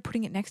 and I started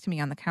putting it next to me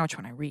on the couch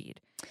when I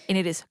read. And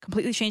it has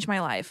completely changed my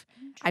life.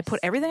 I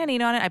put everything I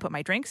need on it. I put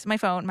my drinks, my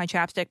phone, my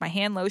chapstick, my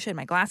hand lotion,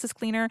 my glasses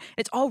cleaner.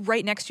 It's all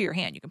right next to your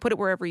hand. You can put it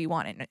wherever you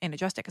want and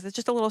adjust it because it's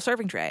just a little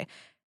serving tray.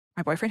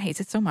 My boyfriend hates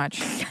it so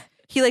much.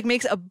 He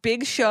makes a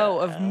big show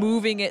of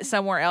moving it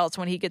somewhere else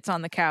when he gets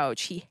on the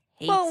couch. He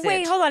hates Well,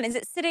 wait, it. hold on. Is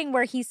it sitting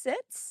where he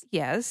sits?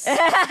 Yes. We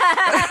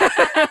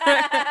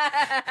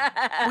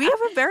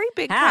have a very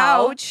big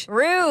How couch.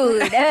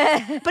 rude.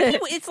 But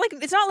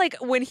it's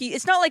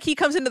not like he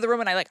comes into the room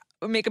and I like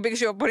make a big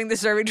show of putting the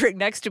serving tray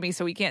next to me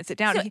so he can't sit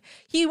down. So-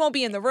 he won't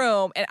be in the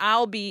room and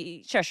I'll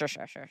be. Sure.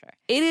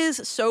 It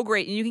is so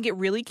great, and you can get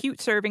really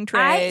cute serving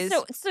trays.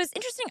 So it's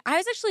interesting. I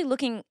was actually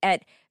looking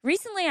at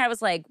recently. I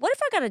was like, what if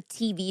I got a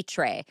TV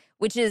tray,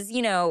 which is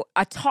a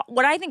tall,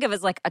 what I think of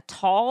as like a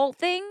tall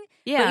thing.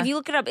 Yeah. But if you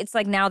look it up, it's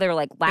like now they're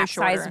like lap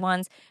size shorter.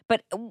 ones.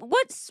 But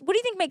what do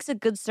you think makes a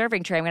good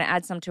serving tray? I'm going to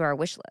add some to our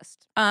wish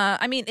list.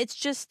 I mean, it's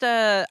just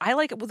I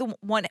like the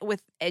one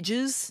with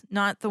edges,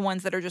 not the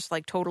ones that are just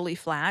like totally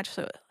flat.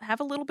 So have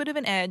a little bit of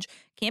an edge.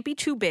 Can't be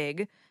too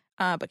big,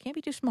 but can't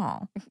be too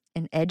small.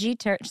 An edgy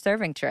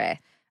serving tray.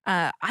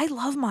 I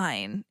love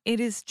mine. It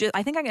is just.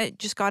 I think I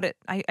just got it.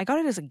 I got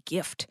it as a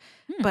gift,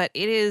 but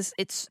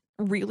it's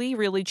really,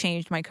 really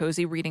changed my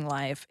cozy reading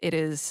life. It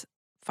is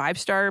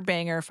 5-star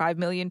banger, 5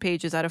 million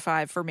pages out of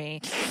 5 for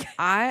me.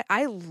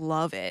 I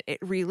love it. It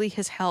really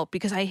has helped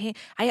because I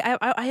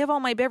have all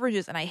my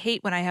beverages and I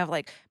hate when I have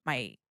like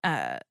my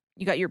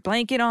you got your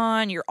blanket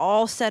on, you're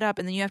all set up,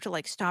 and then you have to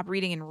like stop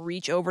reading and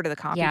reach over to the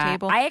coffee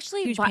table. I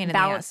actually Huge pain in the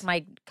balance ass.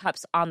 my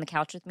cups on the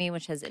couch with me,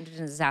 which has ended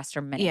in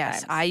disaster many times.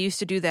 Yes, I used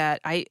to do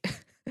that.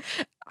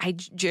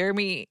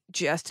 Jeremy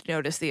just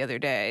noticed the other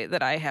day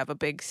that I have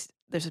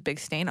there's a big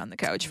stain on the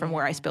couch from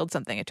where I spilled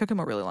something. It took him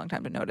a really long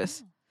time to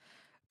notice.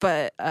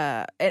 But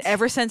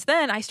ever since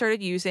then, I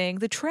started using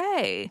the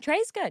tray.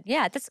 Tray's good.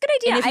 Yeah, that's a good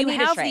idea. And if I you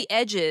need a have tray. the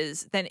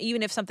edges, then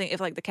even if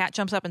like the cat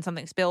jumps up and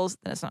something spills,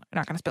 then it's not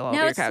going to spill all over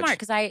No, your it's couch. smart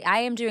because I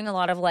am doing a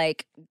lot of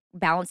like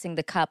balancing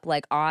the cup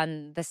like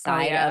on the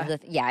side yeah. of the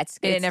it's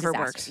It it's never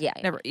disaster. works. Yeah,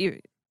 Never.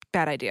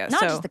 Bad idea. Not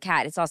so, just the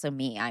cat; it's also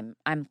me.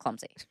 I'm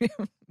clumsy.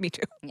 me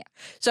too. Yeah.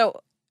 So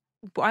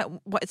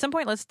at some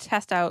point, let's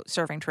test out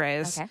serving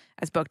trays Okay.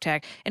 as book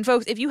tech. And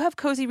folks, if you have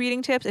cozy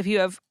reading tips, if you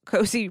have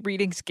cozy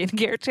reading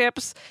skincare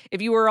tips,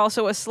 if you are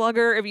also a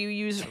slugger, if you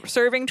use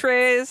serving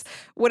trays,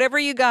 whatever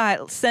you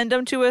got, send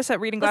them to us at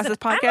Reading Glasses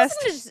Listen, Podcast.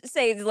 I'm going to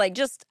say like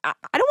just I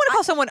don't want to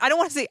call someone. I don't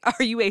want to say,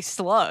 "Are you a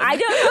slug?" I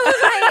don't know,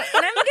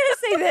 and I'm going to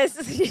say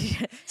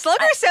this.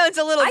 Slugger sounds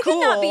a little I cool.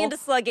 could not be into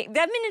slugging. I've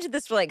been into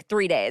this for like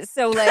 3 days.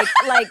 So like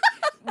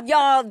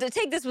y'all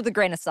take this with a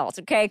grain of salt,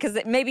 okay? Because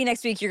maybe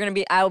next week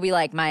I will be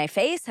like, my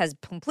face has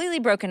completely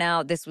broken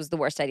out. This was the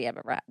worst idea I've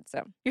ever had.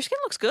 So Your skin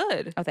looks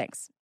good. oh,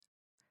 thanks.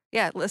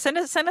 Yeah, send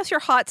us your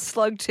hot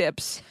slug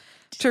tips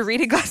to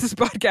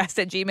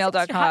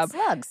readingglassespodcast@gmail.com. Hot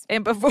slugs.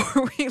 And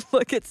before we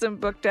look at some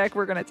book tech,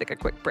 we're going to take a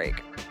quick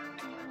break.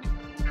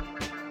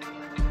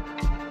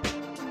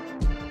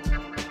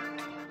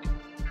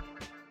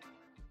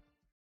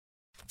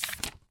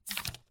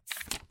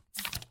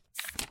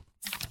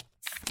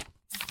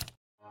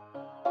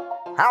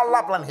 Hal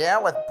Lublin here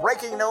with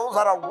breaking news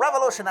on a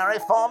revolutionary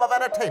form of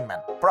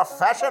entertainment,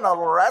 professional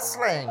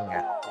wrestling.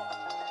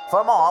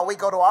 For more, we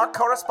go to our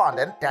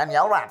correspondent,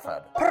 Danielle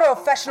Radford.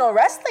 Professional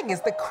wrestling is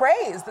the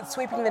craze that's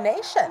sweeping the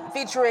nation,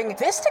 featuring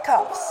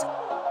fisticuffs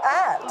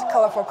and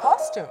colorful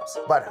costumes.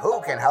 But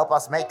who can help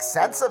us make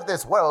sense of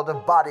this world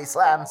of body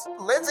slams?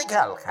 Lindsay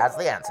Kelk has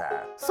the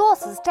answer.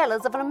 Sources tell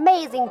us of an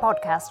amazing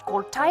podcast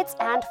called Tights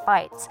and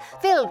Fights,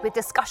 filled with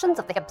discussions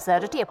of the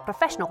absurdity of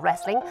professional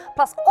wrestling,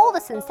 plus all the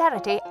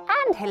sincerity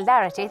and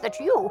hilarity that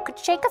you could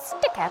shake a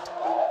stick at.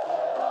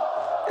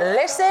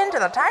 Listen to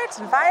the Tights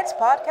and Fights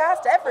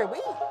podcast every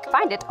week.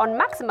 Find it on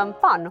Maximum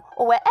Fun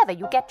or wherever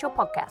you get your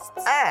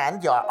podcasts.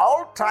 And your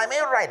old-timey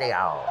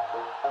radio.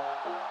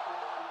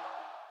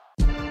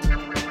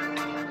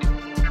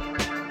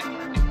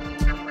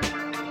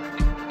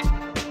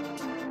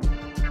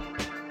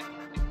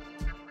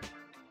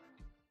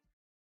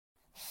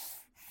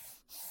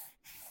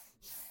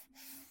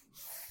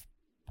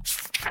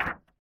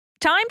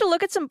 Time to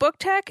look at some book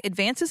tech,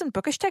 advances in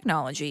bookish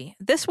technology.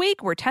 This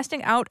week, we're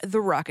testing out the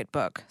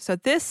Rocketbook. So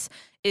this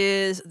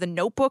is the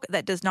notebook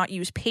that does not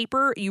use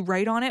paper. You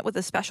write on it with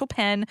a special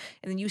pen,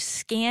 and then you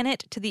scan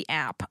it to the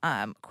app.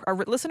 Our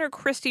listener,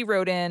 Christy,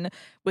 wrote in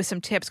with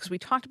some tips because we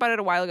talked about it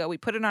a while ago. We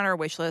put it on our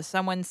wish list.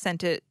 Someone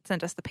sent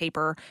us the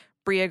paper.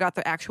 Bria got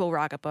the actual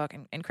Rocketbook.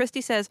 And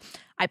Christy says,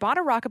 I bought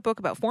a Rocketbook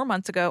about 4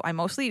 months ago. I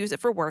mostly use it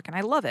for work, and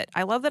I love it.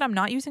 I love that I'm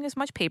not using as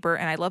much paper,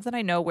 and I love that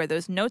I know where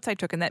those notes I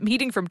took in that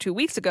meeting from 2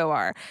 weeks ago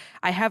are.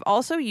 I have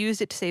also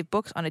used it to save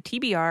books on a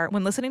TBR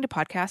when listening to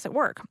podcasts at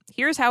work.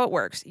 Here's how it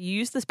works. You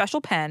use the special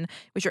pen,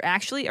 which are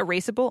actually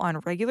erasable on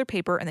regular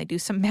paper, and they do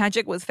some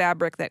magic with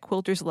fabric that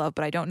quilters love,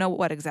 but I don't know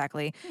what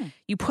exactly.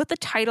 You put the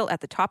title at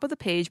the top of the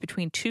page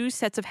between two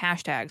sets of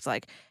hashtags,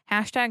 like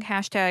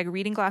hashtag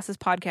Reading Glasses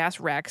Podcast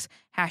Rex,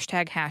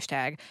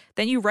 hashtag.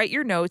 Then you write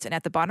your notes, and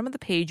at the bottom of the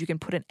page, you can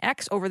put an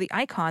X over the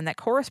icon that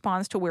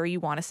corresponds to where you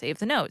want to save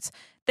the notes.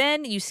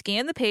 Then you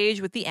scan the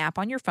page with the app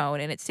on your phone,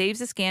 and it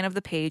saves a scan of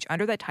the page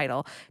under that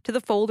title to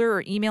the folder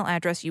or email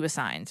address you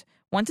assigned.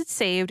 Once it's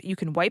saved, you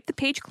can wipe the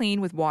page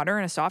clean with water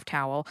and a soft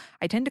towel.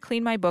 I tend to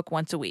clean my book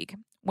once a week.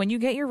 when you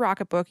get your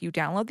Rocketbook, you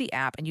download the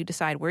app and you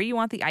decide where you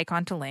want the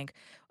icon to link,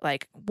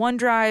 like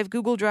OneDrive,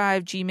 Google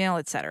Drive, Gmail,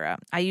 etc.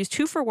 I use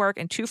 2 for work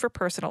and 2 for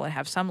personal and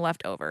have some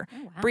left over.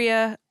 Oh, wow.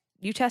 Bria,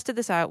 you tested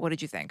this out. What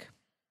did you think?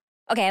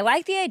 Okay, I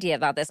like the idea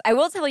about this. I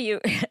will tell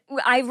you,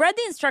 I read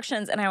the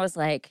instructions and I was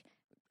like,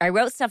 I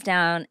wrote stuff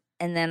down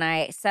and then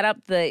I set up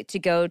to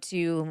go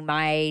to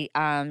my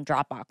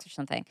Dropbox or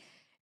something.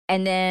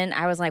 And then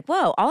I was like,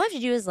 whoa, all I have to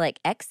do is like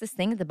X this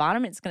thing at the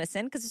bottom and it's going to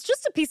send because it's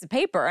just a piece of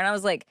paper. And I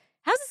was like,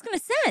 how's this going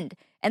to send?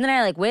 And then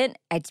I like went,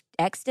 I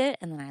X'd it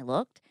and then I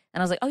looked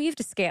and I was like, oh, you have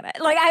to scan it.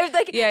 Like I was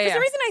like, for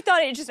some reason I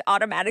thought it just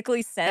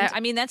automatically sent. I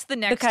mean, that's the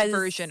next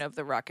version of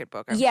the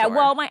Rocketbook. I'm yeah, sure.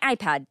 Well, my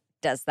iPad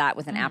does that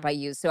with an app I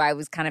use. So I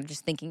was kind of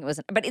just thinking it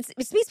wasn't, but it's a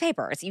piece of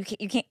paper. It's, you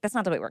can't, that's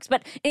not the way it works.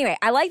 But anyway,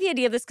 I like the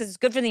idea of this because it's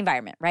good for the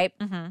environment, right?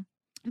 Mm-hmm.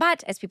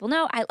 But as people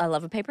know, I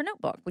love a paper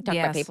notebook. We talk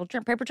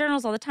about paper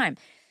journals all the time.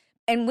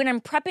 And when I'm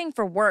prepping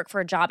for work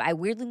for a job, I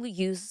weirdly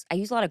use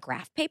a lot of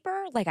graph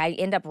paper. Like I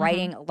end up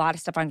writing a lot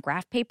of stuff on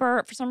graph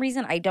paper for some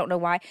reason. I don't know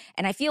why.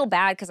 And I feel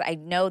bad because I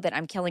know that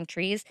I'm killing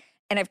trees.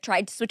 And I've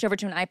tried to switch over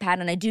to an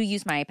iPad, and I do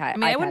use my iPad. I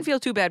mean, I wouldn't feel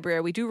too bad,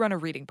 Bria. We do run a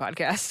reading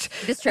podcast.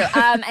 That's true.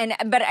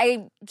 But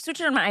I switched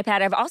it on my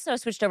iPad. I've also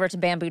switched over to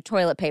bamboo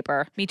toilet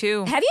paper. Me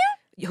too. Have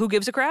you? Who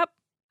gives a crap?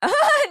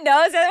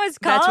 No, is that what it's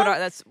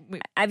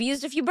called? I've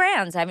used a few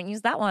brands. I haven't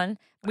used that one.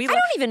 I don't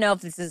even know if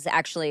this is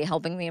actually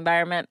helping the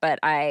environment, but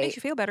makes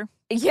you feel better.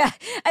 Yeah,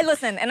 I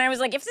listen, and I was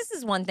like, if this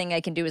is one thing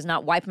I can do is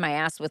not wipe my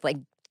ass with like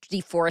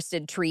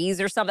deforested trees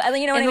or something.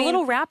 You know what I mean? And the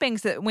little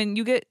wrappings that when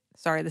you get.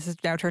 Sorry, this has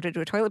now turned into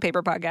a toilet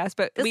paper podcast,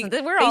 but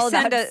we're all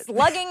about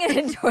slugging it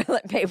in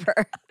toilet paper.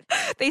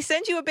 They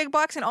send you a big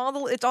box and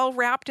it's all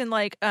wrapped in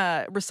like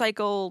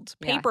recycled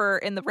paper,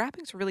 and the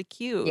wrappings are really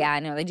cute. Yeah, I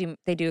know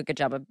they do a good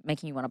job of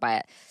making you want to buy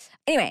it.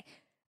 Anyway,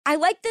 I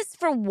like this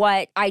for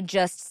what I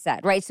just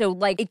said, right? So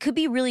like it could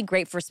be really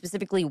great for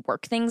specifically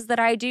work things that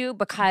I do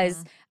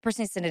because the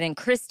person who sent it in,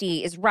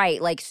 Christy, is right.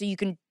 Like so you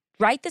can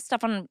write this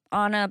stuff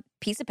on a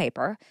piece of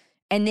paper.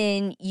 And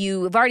then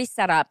you've already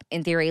set up,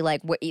 in theory,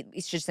 like what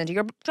it should send to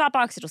your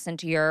Dropbox. It'll send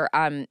to your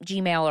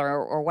Gmail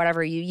or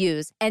whatever you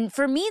use. And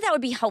for me, that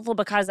would be helpful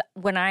because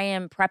when I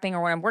am prepping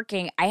or when I'm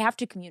working, I have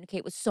to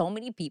communicate with so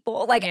many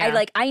people. Like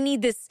I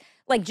need this.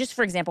 Like just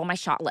for example, my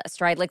shot list,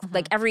 right? Like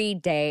every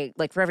day,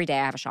 like for every day,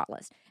 I have a shot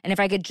list. And if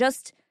I could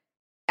just.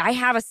 I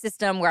have a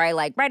system where I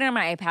like write it on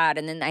my iPad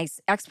and then I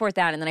export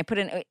that and then I put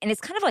it in. And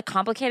it's kind of like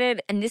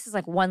complicated. And this is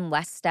like one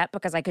less step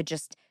because I could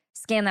just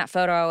scan that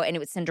photo and it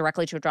would send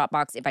directly to a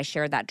Dropbox if I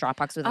shared that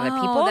Dropbox with other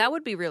people. That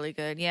would be really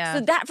good. Yeah. So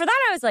for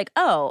that, I was like,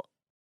 oh,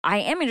 I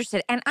am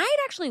interested. And I had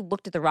actually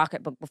looked at the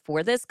Rocketbook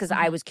before this because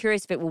I was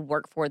curious if it would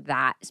work for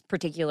that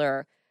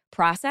particular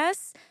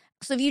process.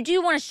 So if you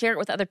do want to share it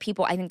with other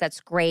people, I think that's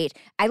great.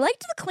 I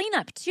liked the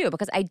cleanup too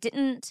because I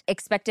didn't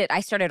expect it.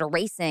 I started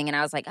erasing and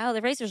I was like, oh, the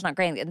eraser's not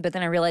great. But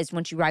then I realized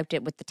once you wiped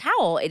it with the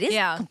towel, it is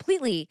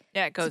completely,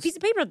 it goes. It's a piece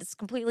of paper that's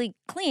completely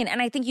clean. And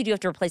I think you do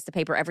have to replace the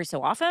paper every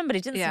so often, but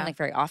it didn't seem like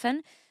very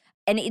often.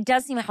 And it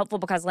does seem helpful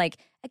because like,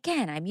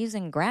 again, I'm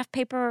using graph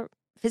paper,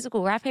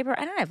 physical graph paper,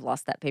 and I've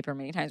lost that paper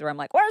many times where I'm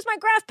like, where's my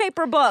graph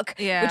paper book?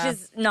 Yeah. Which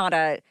is not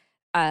a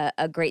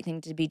great thing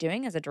to be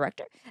doing as a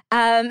director.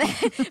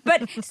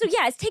 But so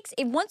yeah,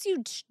 once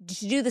you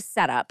do the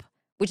setup,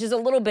 which is a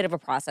little bit of a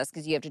process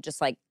because you have to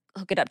just like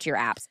hook it up to your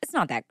apps. It's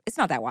not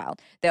that wild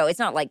though. It's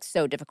not like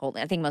so difficult.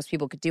 I think most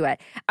people could do it.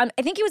 I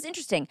think it was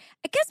interesting.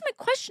 I guess my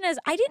question is,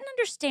 I didn't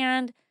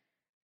understand.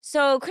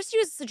 So Christy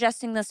was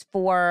suggesting this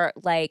for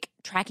like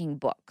tracking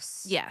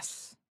books.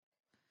 Yes.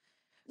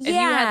 If you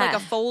had like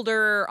a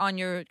folder on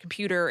your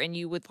computer and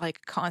you would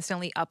like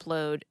constantly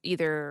upload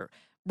either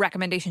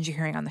recommendations you're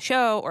hearing on the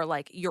show or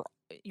like your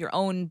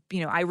own,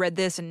 I read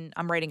this and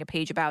I'm writing a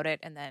page about it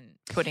and then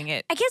putting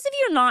it. I guess if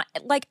you're not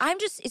like,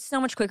 it's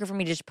so much quicker for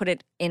me to just put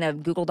it in a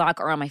Google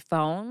Doc or on my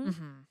phone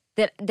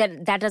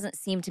that doesn't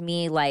seem to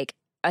me like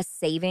a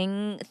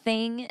saving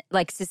thing,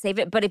 like to save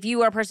it. But if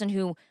you are a person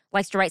who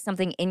likes to write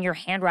something in your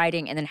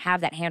handwriting and then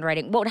have that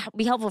handwriting, what would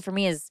be helpful for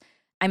me is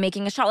I'm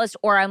making a shot list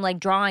or I'm like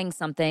drawing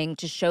something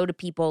to show to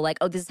people like,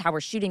 oh, this is how we're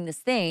shooting this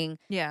thing.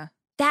 Yeah.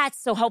 That's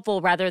so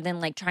helpful rather than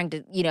like trying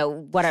to,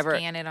 whatever.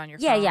 Scan it on your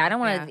phone. Yeah, I don't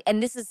want to.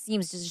 And this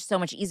seems just so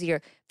much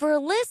easier. For a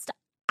list,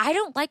 I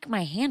don't like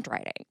my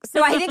handwriting.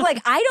 So I think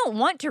like I don't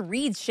want to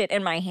read shit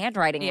in my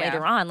handwriting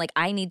later on. Like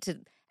I need to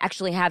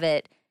actually have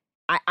it.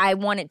 I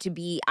want it to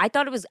be, I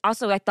thought it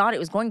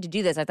was going to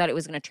do this. I thought it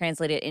was going to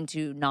translate it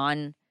into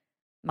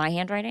my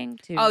handwriting.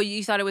 Oh,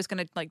 you thought it was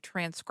going to like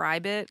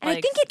transcribe it? And like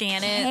I think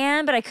scan it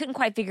can, but I couldn't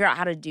quite figure out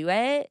how to do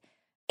it.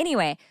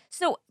 Anyway,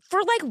 so for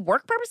like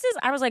work purposes,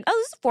 I was like, oh,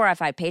 this is 4 out of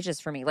 5 pages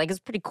for me. Like it's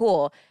pretty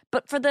cool.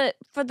 But for the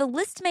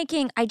list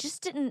making, I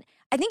just didn't.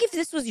 I think if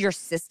this was your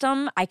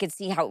system, I could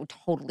see how it would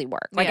totally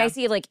work. Like I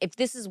see like if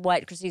this is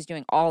what Christy's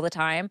doing all the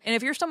time. And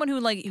if you're someone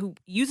who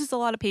uses a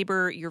lot of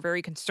paper, you're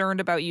very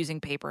concerned about using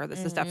paper,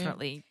 this is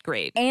definitely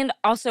great. And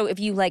also if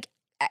you like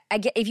I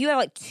get if you have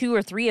like 2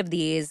 or 3 of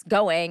these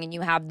going and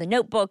you have the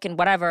notebook and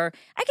whatever,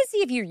 I can see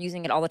if you're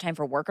using it all the time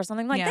for work or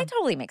something, like that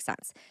totally makes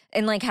sense.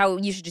 And like how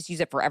you should just use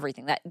it for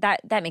everything.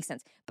 That makes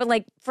sense. But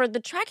like for the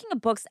tracking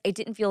of books, it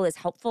didn't feel as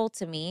helpful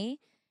to me.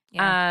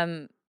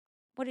 Yeah.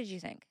 What did you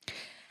think? I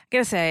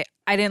gotta say,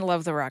 I didn't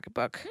love the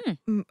Rocketbook.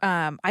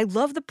 I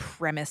love the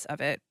premise of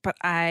it, but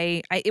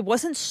it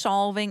wasn't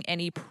solving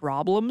any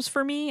problems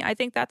for me. I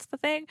think that's the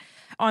thing.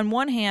 On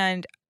one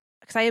hand,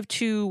 because I have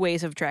 2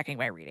 ways of tracking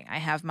my reading. I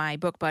have my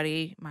book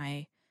buddy,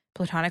 my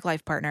platonic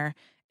life partner,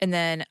 and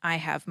then I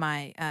have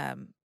I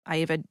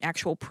have an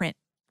actual print,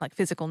 like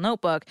physical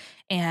notebook,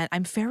 and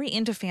I'm very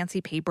into fancy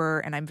paper,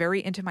 and I'm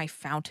very into my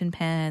fountain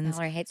pens.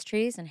 Mallory hates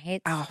trees and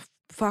hates... Oh,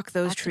 fuck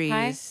those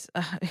trees.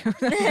 No,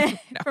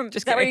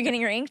 is that where you're getting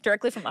your ink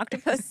directly from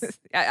octopus?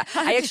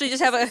 I actually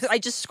just I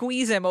just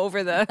squeeze him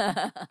over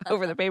the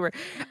over the paper.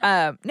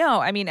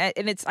 No, I mean,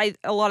 and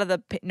a lot of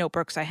the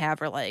notebooks I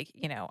have are like,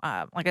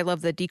 like I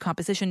love the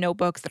decomposition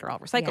notebooks that are all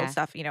recycled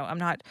stuff. I'm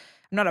not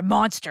a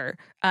monster.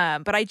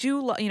 But I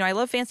do, I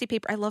love fancy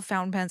paper. I love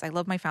fountain pens. I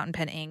love my fountain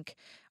pen ink.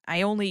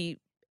 I only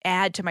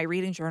add to my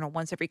reading journal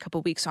once every couple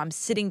of weeks. So I'm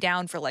sitting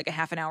down for like a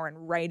half an hour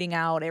and writing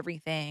out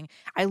everything.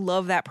 I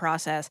love that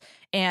process.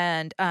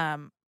 And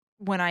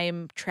when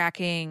I'm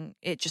tracking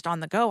it just on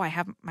the go, I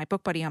have my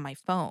book buddy on my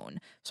phone.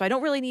 So I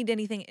don't really need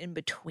anything in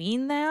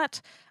between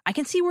that. I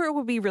can see where it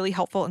would be really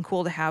helpful and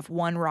cool to have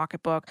one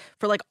Rocketbook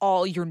for like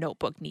all your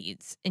notebook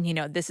needs. And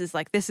this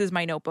is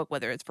my notebook,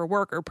 whether it's for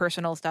work or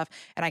personal stuff,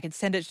 and I can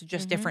send it to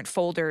just different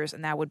folders,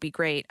 and that would be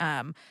great.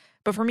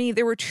 But for me,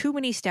 there were too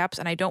many steps,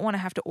 and I don't want to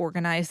have to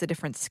organize the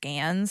different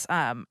scans.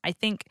 I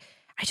think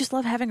I just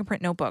love having a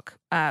print notebook.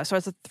 So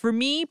for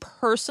me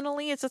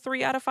personally, it's a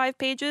 3 out of 5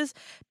 pages.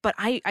 But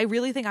I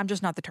really think I'm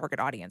just not the target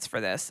audience for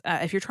this.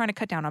 If you're trying to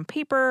cut down on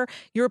paper,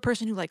 you're a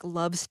person who like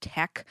loves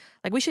tech.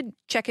 Like we should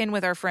check in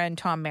with our friend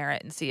Tom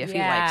Merritt and see if he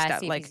likes stuff.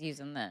 See if he's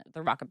using the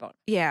Rocketbook.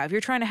 Yeah, if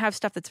you're trying to have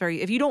stuff that's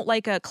if you don't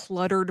like a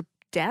cluttered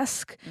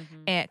desk,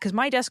 and because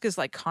my desk is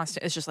like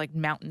constant, it's just like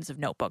mountains of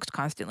notebooks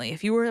constantly.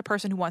 If you were a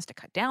person who wants to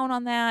cut down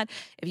on that,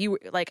 if you were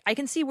like, I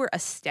can see where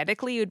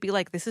aesthetically it would be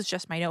like, this is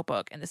just my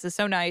notebook and this is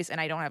so nice, and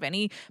I don't have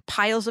any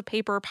piles of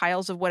paper,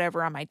 piles of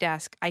whatever on my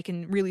desk. I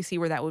can really see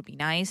where that would be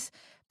nice,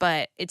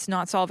 but it's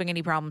not solving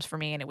any problems for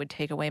me, and it would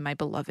take away my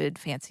beloved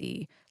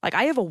fancy, like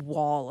I have a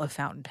wall of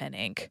fountain pen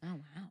ink. Oh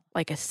wow,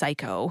 like a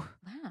psycho.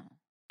 Wow.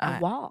 A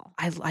wall.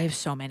 I have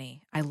so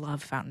many. I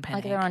love fountain pen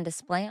like ink. They're on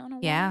display on a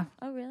wall? Yeah.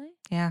 Oh, really?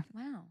 Yeah.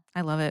 Wow. I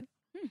love it.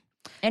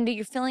 And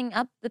you're filling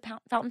up the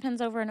fountain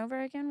pens over and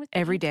over again with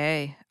every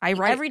day. I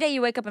write every day.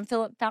 You wake up and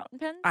fill up fountain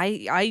pens.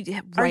 I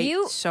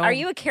write. Are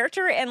you a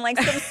character in like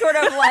some sort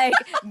of like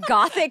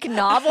gothic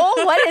novel?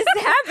 What is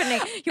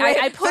happening?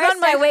 I put on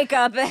my wake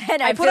up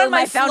and I put on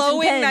my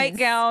flowing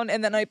nightgown,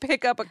 and then I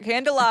pick up a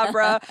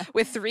candelabra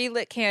with 3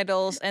 lit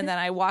candles, and then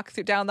I walk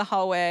down the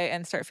hallway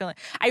and start filling.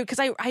 Because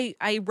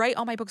I write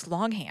all my books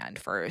longhand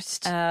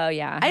first. Oh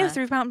yeah. I have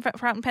 3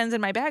 fountain pens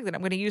in my bag that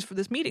I'm going to use for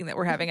this meeting that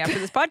we're having after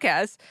this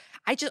podcast.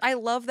 I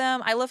love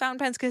them. I love fountain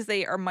pens because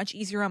they are much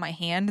easier on my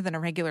hand than a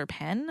regular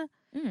pen.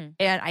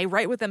 And I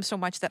write with them so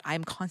much that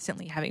I'm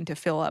constantly having to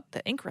fill up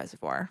the ink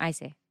reservoir. I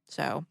see.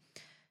 So,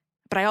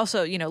 but I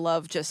also,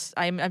 love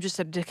I'm just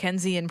a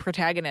Dickensian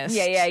protagonist.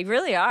 Yeah, you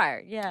really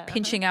are. Yeah.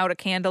 Pinching out a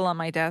candle on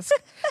my desk.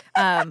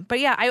 But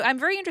yeah, I'm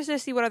very interested to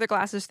see what other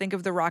classes think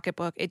of the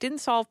Rocketbook. It didn't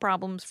solve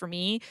problems for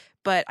me,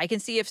 but I can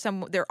see if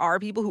there are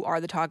people who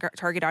are the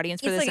target audience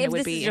for this. Like, and if it would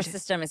this be is your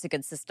system, it's a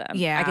good system.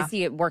 Yeah. I can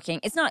see it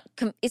working. It's not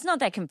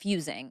that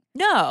confusing.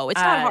 No,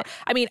 it's not hard.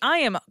 I mean, I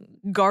am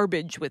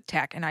garbage with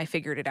tech, and I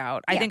figured it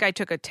out. I think I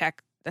took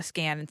a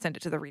scan and sent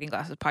it to the Reading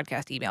Glasses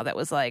podcast email that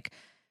was like,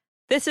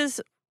 this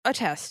is a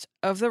test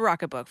of the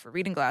Rocketbook for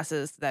reading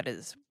glasses that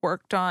is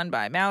worked on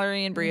by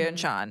Mallory and Bria and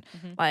Sean.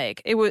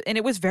 Like it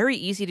was very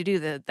easy to do.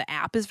 The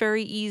app is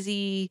very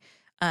easy.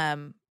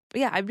 But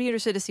yeah, I'd be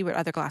interested to see what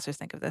other glassers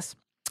think of this.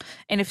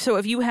 And if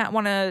you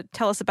want to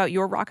tell us about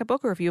your Rocketbook,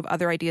 or if you have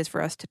other ideas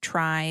for us to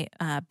try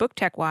book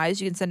tech wise,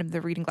 you can send them to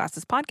the Reading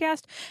Glasses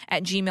podcast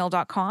at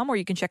gmail.com, or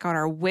you can check out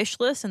our wish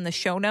list in the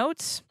show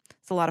notes.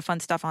 It's a lot of fun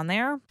stuff on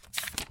there.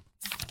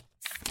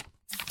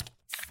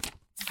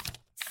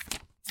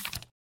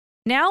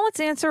 Now let's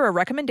answer a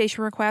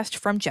recommendation request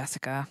from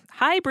Jessica.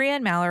 Hi, Bria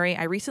and Mallory.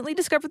 I recently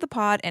discovered the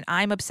pod, and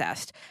I'm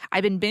obsessed.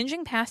 I've been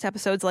binging past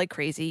episodes like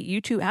crazy. You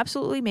two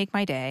absolutely make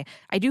my day.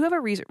 I do have a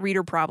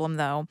reader problem,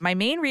 though. My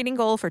main reading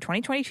goal for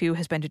 2022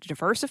 has been to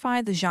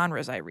diversify the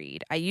genres I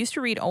read. I used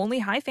to read only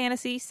high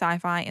fantasy,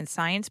 sci-fi, and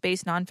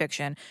science-based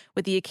nonfiction,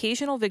 with the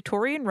occasional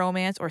Victorian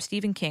romance or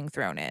Stephen King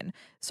thrown in.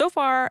 So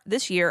far,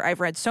 this year, I've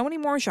read so many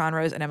more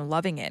genres, and I'm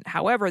loving it.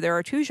 However, there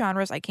are 2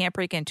 genres I can't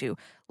break into: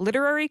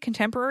 literary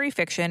contemporary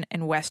fiction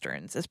and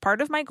westerns. As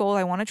part of my goal,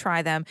 I want to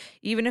try them,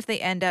 even if they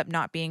end up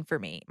not being for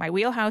me. My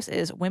wheelhouse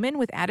is women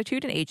with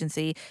attitude and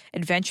agency,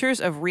 adventures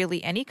of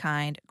really any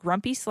kind,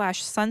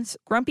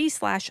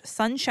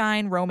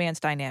 grumpy/sunshine romance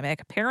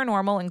dynamic,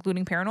 paranormal,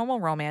 including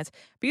paranormal romance,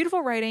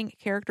 beautiful writing,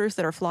 characters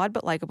that are flawed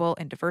but likable,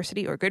 and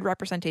diversity or good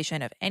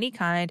representation of any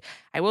kind.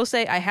 I will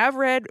say I have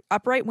read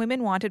Upright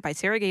Women Wanted by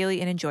Sarah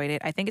Gailey and enjoyed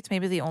it. I think it's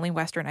maybe the only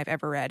Western I've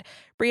ever read.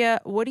 Bria,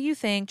 what do you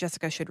think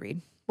Jessica should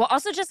read? Well,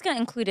 also Jessica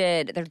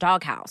included their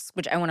Doghouse,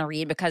 which I want to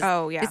read because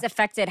this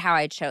affected how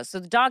I chose.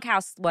 So the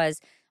Doghouse was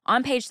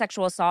on-page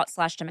sexual assault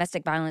 /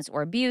 domestic violence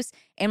or abuse,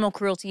 animal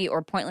cruelty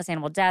or pointless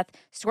animal death,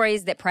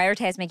 stories that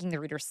prioritize making the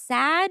reader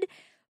sad,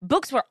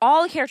 books where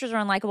all the characters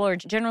are unlikable or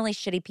generally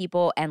shitty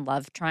people, and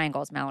love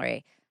triangles.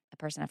 Mallory, a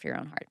person after your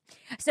own heart.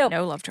 So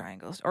no love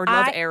triangles or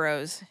love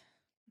arrows.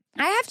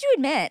 I have to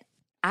admit,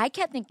 I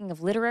kept thinking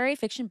of literary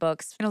fiction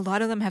books. And a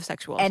lot of them have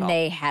sexual assault. And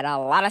they had a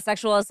lot of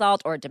sexual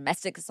assault or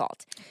domestic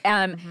assault.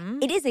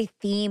 It is a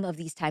theme of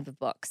these type of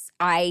books.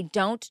 I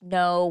don't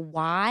know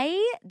why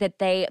that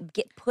they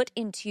get put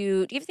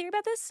into... Do you have a theory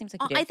about this? Seems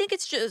like you do. I think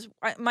it's just...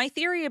 My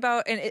theory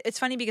about... And it's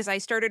funny because I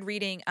started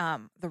reading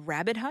The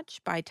Rabbit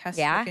Hutch by Tess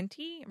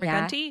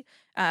McGinty.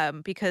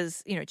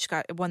 Because, you know, it just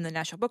won the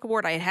National Book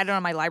Award. I had it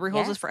on my library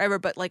holds list forever,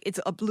 but like it's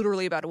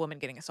literally about a woman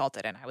getting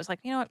assaulted. And I was like,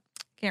 you know what?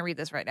 Can't read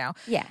this right now.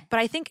 Yeah. But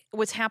I think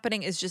what's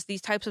happening is just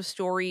these types of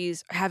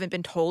stories haven't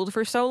been told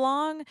for so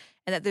long,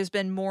 and that there's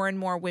been more and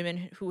more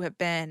women who have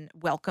been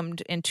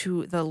welcomed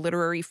into the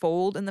literary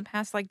fold in the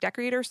past like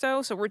decade or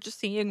so. So we're just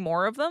seeing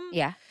more of them.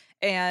 Yeah.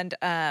 And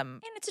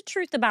it's a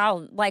truth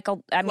about like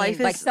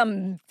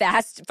some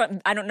vast,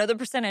 I don't know the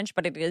percentage,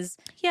 but it is,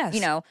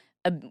 you know,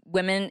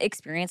 women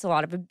experience a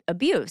lot of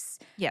abuse.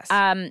 Yes.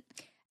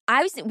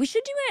 We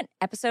should do an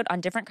episode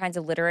on different kinds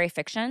of literary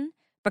fiction,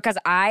 because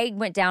I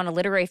went down a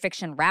literary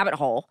fiction rabbit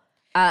hole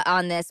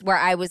on this, where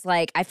I was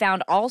like, I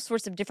found all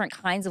sorts of different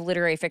kinds of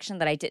literary fiction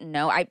that I didn't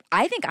know.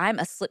 I think I'm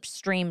a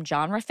slipstream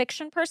genre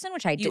fiction person,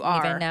 which I didn't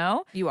even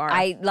know. You are.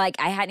 I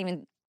hadn't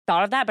even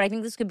thought of that, but I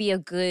think this could be a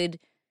good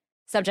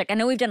subject. I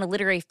know we've done a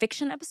literary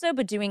fiction episode,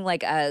 but doing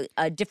like a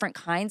different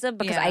kinds of,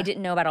 because I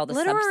didn't know about all the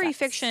literary subsets.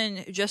 Fiction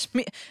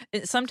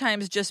it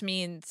sometimes just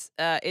means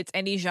it's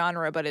any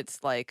genre, but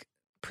it's like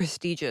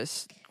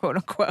prestigious, quote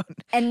unquote.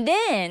 And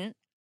then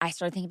I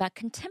started thinking about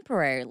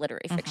contemporary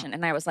literary fiction,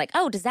 and I was like,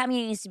 oh, does that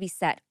mean it needs to be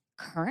set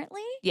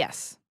currently?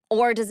 Yes.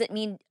 Or does it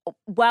mean,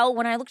 well,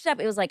 when I looked it up,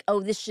 it was like, oh,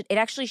 it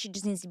actually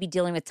just needs to be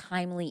dealing with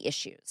timely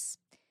issues.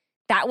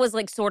 That was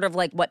like sort of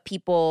like what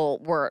people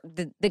were,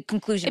 the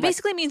conclusion. It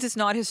basically means it's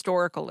not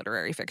historical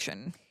literary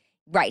fiction.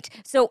 Right.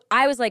 So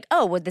I was like,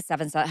 oh, would the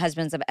Seven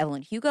Husbands of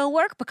Evelyn Hugo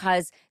work?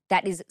 Because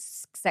that is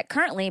set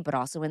currently, but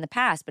also in the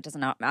past, but does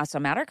not also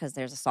matter because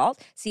there's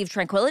assault. Sea of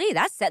Tranquility,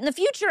 that's set in the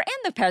future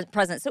and the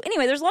present. So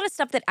anyway, there's a lot of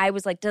stuff that I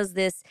was like, does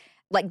this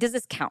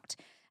count?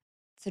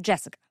 So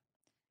Jessica,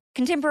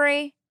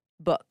 contemporary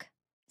book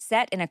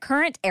set in a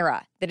current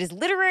era that is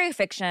literary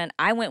fiction.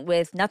 I went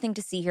with Nothing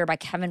to See Here by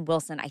Kevin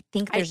Wilson. I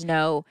think there's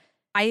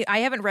I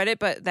haven't read it,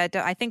 but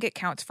I think it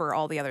counts for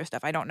all the other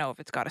stuff. I don't know if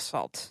it's got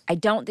assault. I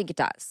don't think it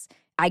does.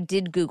 I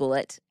did Google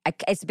it.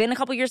 It's been a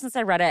couple years since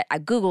I read it. I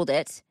Googled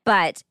it,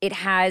 but it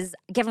has,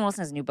 Kevin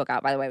Wilson has a new book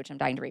out, by the way, which I'm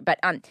dying to read. But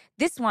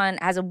this one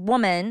has a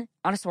woman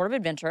on a sort of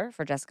adventure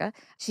for Jessica.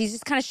 She's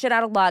just kind of shit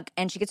out of luck,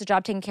 and she gets a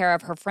job taking care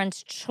of her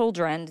friend's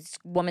children, this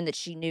woman that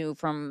she knew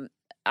from,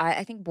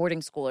 I think,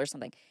 boarding school or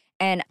something.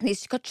 And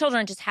these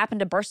children just happen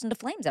to burst into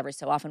flames every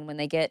so often when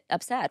they get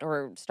upset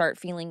or start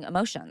feeling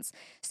emotions.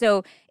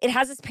 So it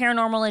has this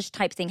paranormal-ish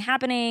type thing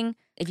happening,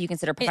 if you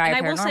consider paranormal. And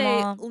I will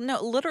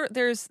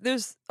say,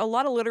 there's a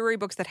lot of literary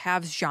books that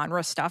have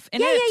genre stuff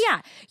in it.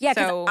 Yeah,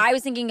 because I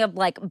was thinking of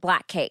like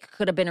Black Cake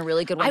could have been a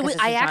really good one.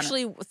 I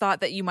actually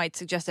thought that you might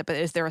suggest it, but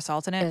is there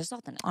assault in it? There's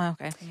assault in it. Oh,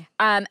 okay.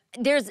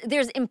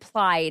 There's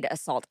implied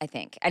assault, I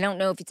think. I don't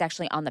know if it's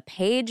actually on the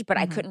page, but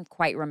I couldn't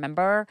quite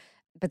remember.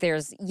 But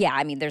there's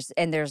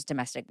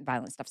domestic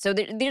violence stuff. So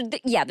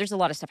there's a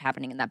lot of stuff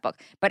happening in that book.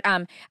 But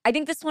I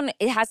think this one,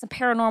 it has a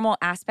paranormal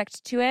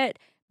aspect to it,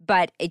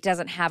 but it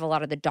doesn't have a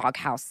lot of the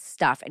doghouse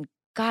stuff. And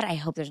God, I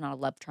hope there's not a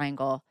love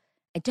triangle.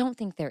 I don't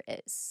think there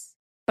is.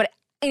 But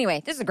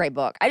anyway, this is a great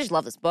book. I just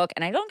love this book,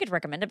 and I don't get to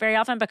recommend it very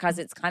often because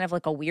it's kind of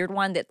like a weird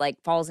one that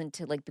like falls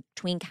into like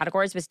between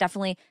categories, but it's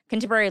definitely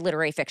contemporary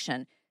literary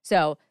fiction.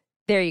 So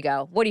there you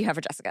go. What do you have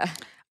for Jessica?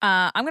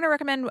 I'm going to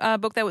recommend a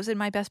book that was in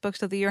my best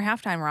books of the year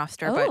halftime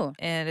roster,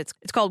 and it's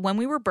called When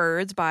We Were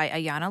Birds by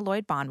Ayanna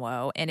Lloyd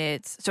Bonwo, and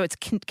it's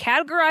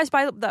categorized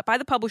by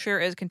the publisher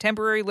as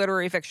contemporary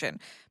literary fiction,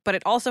 but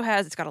it's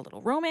got a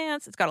little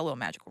romance, it's got a little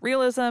magical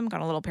realism,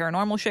 got a little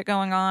paranormal shit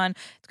going on,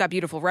 it's got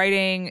beautiful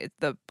writing,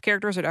 the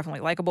characters are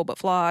definitely likable but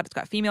flawed, it's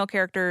got female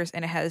characters,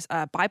 and it has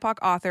a BIPOC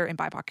author and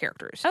BIPOC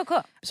characters. Oh,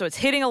 cool. So it's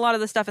hitting a lot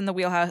of the stuff in the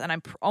wheelhouse, and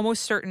I'm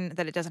almost certain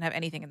that it doesn't have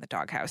anything in the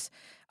doghouse.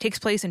 It takes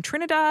place in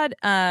Trinidad,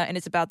 and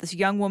it's about this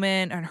young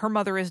woman, and her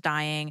mother is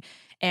dying,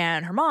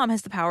 and her mom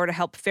has the power to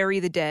help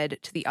ferry the dead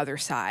to the other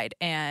side.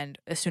 And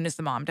as soon as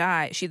the mom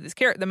dies,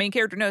 the main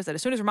character knows that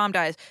as soon as her mom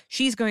dies,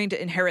 she's going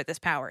to inherit this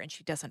power, and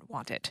she doesn't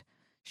want it.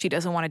 She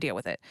doesn't want to deal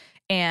with it.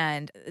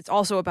 And it's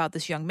also about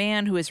this young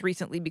man who has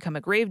recently become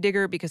a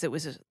gravedigger because it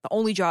was the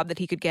only job that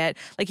he could get.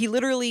 Like, he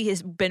literally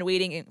has been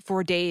waiting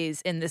for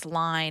days in this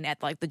line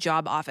at like the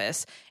job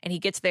office. And he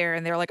gets there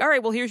and they're like, all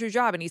right, well, here's your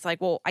job. And he's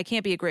like, well, I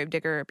can't be a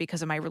gravedigger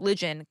because of my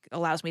religion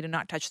allows me to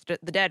not touch the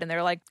dead. And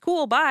they're like,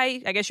 cool,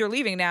 bye. I guess you're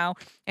leaving now.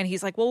 And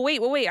he's like, well, wait.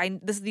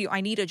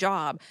 I need a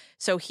job.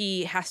 So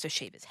he has to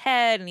shave his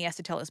head and he has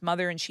to tell his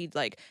mother, and she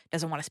like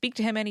doesn't want to speak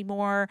to him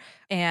anymore.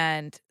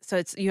 And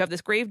so you have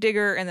this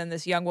gravedigger and then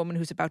this young woman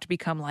who's about to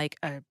become like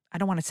I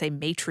don't want to say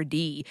maitre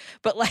d',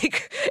 but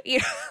like, you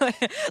know,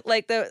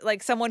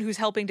 like someone who's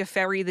helping to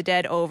ferry the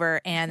dead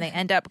over, and they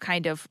end up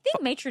kind of. I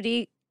think maitre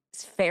d'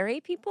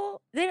 ferry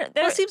people. Well,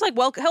 it seems like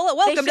welcome to the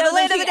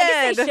land of the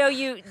dead. They show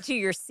you to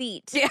your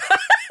seat. Yeah.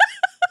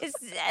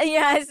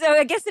 So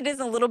I guess it is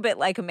a little bit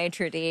like a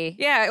maitre d'.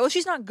 Yeah, well,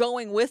 she's not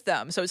going with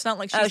them, so it's not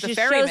like she's the she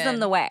ferryman. shows them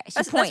the way.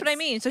 That's what I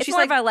mean. So it's she's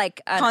more like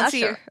of an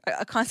usher.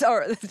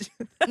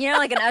 You know,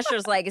 like an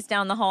usher's like, it's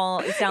down the hall,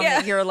 it's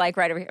down you're like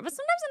right over here. But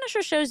sometimes an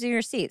usher shows you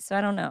your seat, so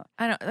I don't know.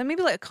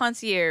 Maybe like a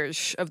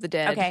concierge of the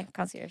dead. Okay,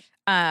 concierge.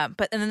 And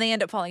then they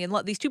end up falling in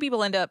love. These two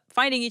people end up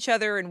finding each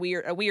other in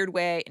a weird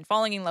way and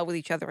falling in love with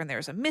each other. And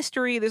there's a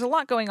mystery. There's a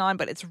lot going on,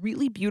 but it's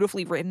really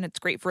beautifully written. It's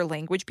great for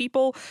language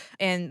people.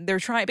 And they're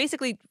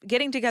basically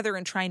getting together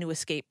and trying to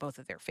escape both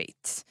of their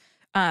fates.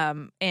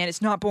 And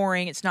it's not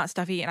boring. It's not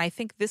stuffy. And I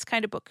think this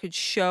kind of book could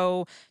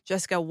show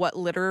Jessica what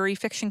literary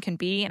fiction can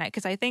be. And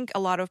because I think a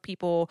lot of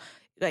people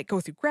like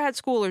go through grad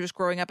school or just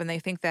growing up and they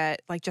think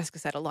that, like Jessica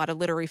said, a lot of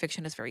literary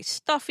fiction is very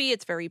stuffy,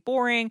 it's very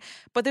boring,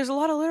 but there's a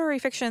lot of literary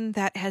fiction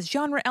that has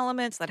genre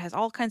elements, that has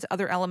all kinds of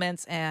other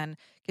elements, and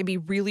can be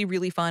really,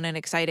 really fun and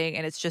exciting.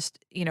 And it's just,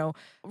 you know,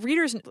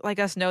 readers like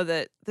us know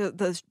that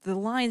the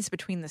lines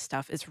between this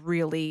stuff is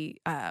really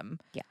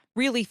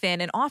really thin,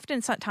 and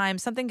often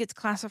sometimes something gets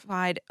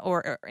classified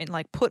or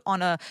like put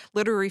on a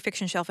literary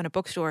fiction shelf in a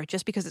bookstore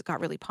just because it got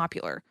really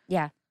popular.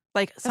 Yeah.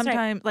 Like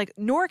sometimes, like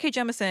Nora K.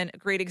 Jemisin, a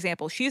great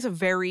example. She's a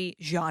very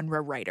genre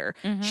writer.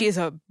 Mm-hmm. She's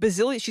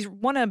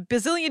won a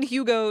bazillion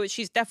Hugo.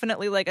 She's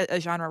definitely like a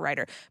genre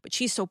writer, but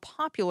she's so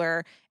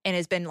popular and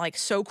has been like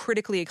so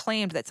critically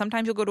acclaimed that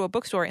sometimes you'll go to a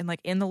bookstore and like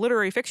in the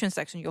literary fiction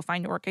section, you'll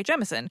find Nora K.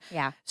 Jemisin.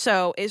 Yeah.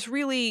 So it's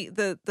really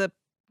the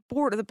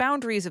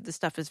boundaries of this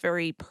stuff is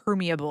very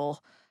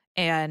permeable.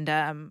 And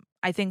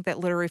I think that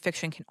literary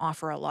fiction can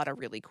offer a lot of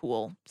really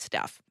cool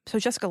stuff. So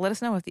Jessica, let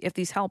us know if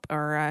these help,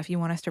 or if you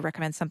want us to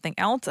recommend something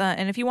else.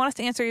 And if you want us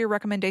to answer your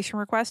recommendation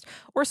request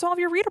or solve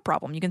your reader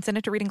problem, you can send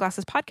it to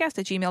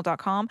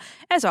readingglassespodcast@gmail.com.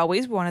 As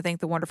always, we want to thank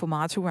the wonderful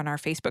mods who run our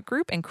Facebook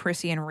group, and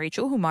Chrissy and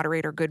Rachel who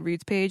moderate our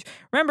Goodreads page.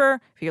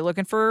 Remember, if you're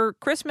looking for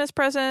Christmas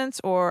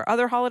presents or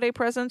other holiday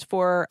presents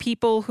for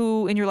people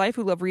who in your life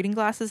who love reading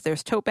glasses,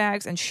 there's tote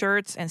bags and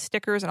shirts and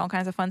stickers and all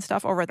kinds of fun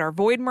stuff over at our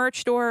Void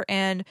merch store.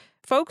 And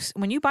folks,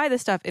 when you buy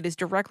this stuff, it is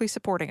directly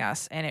supporting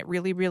us, and it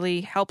really,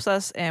 really helps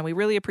us, and we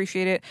really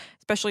appreciate it,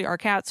 especially our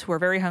cats who are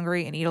very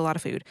hungry and eat a lot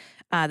of food.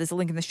 There's a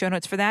link in the show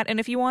notes for that. And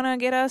if you want to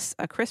get us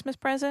a Christmas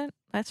present,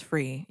 that's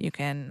free. You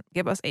can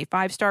give us a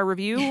 5-star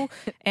review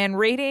and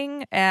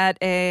rating at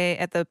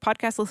the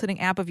podcast listening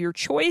app of your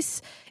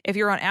choice. If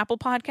you're on Apple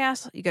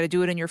Podcasts, you got to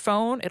do it in your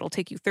phone. It'll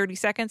take you 30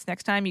 seconds.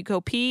 Next time you go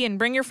pee and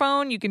bring your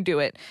phone, you can do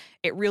it.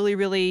 It really,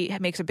 really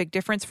makes a big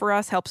difference for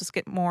us, helps us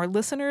get more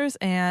listeners,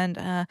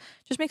 and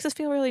just makes us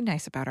feel really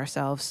nice about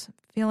ourselves.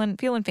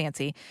 Feeling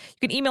fancy.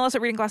 You can email us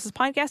at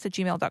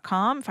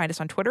readingglassespodcast@gmail.com. Find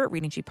us on Twitter at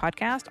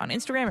ReadingGPodcast, on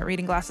Instagram at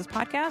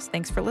ReadingGlassesPodcast.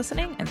 Thanks for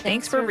listening, and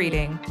thanks for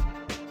reading.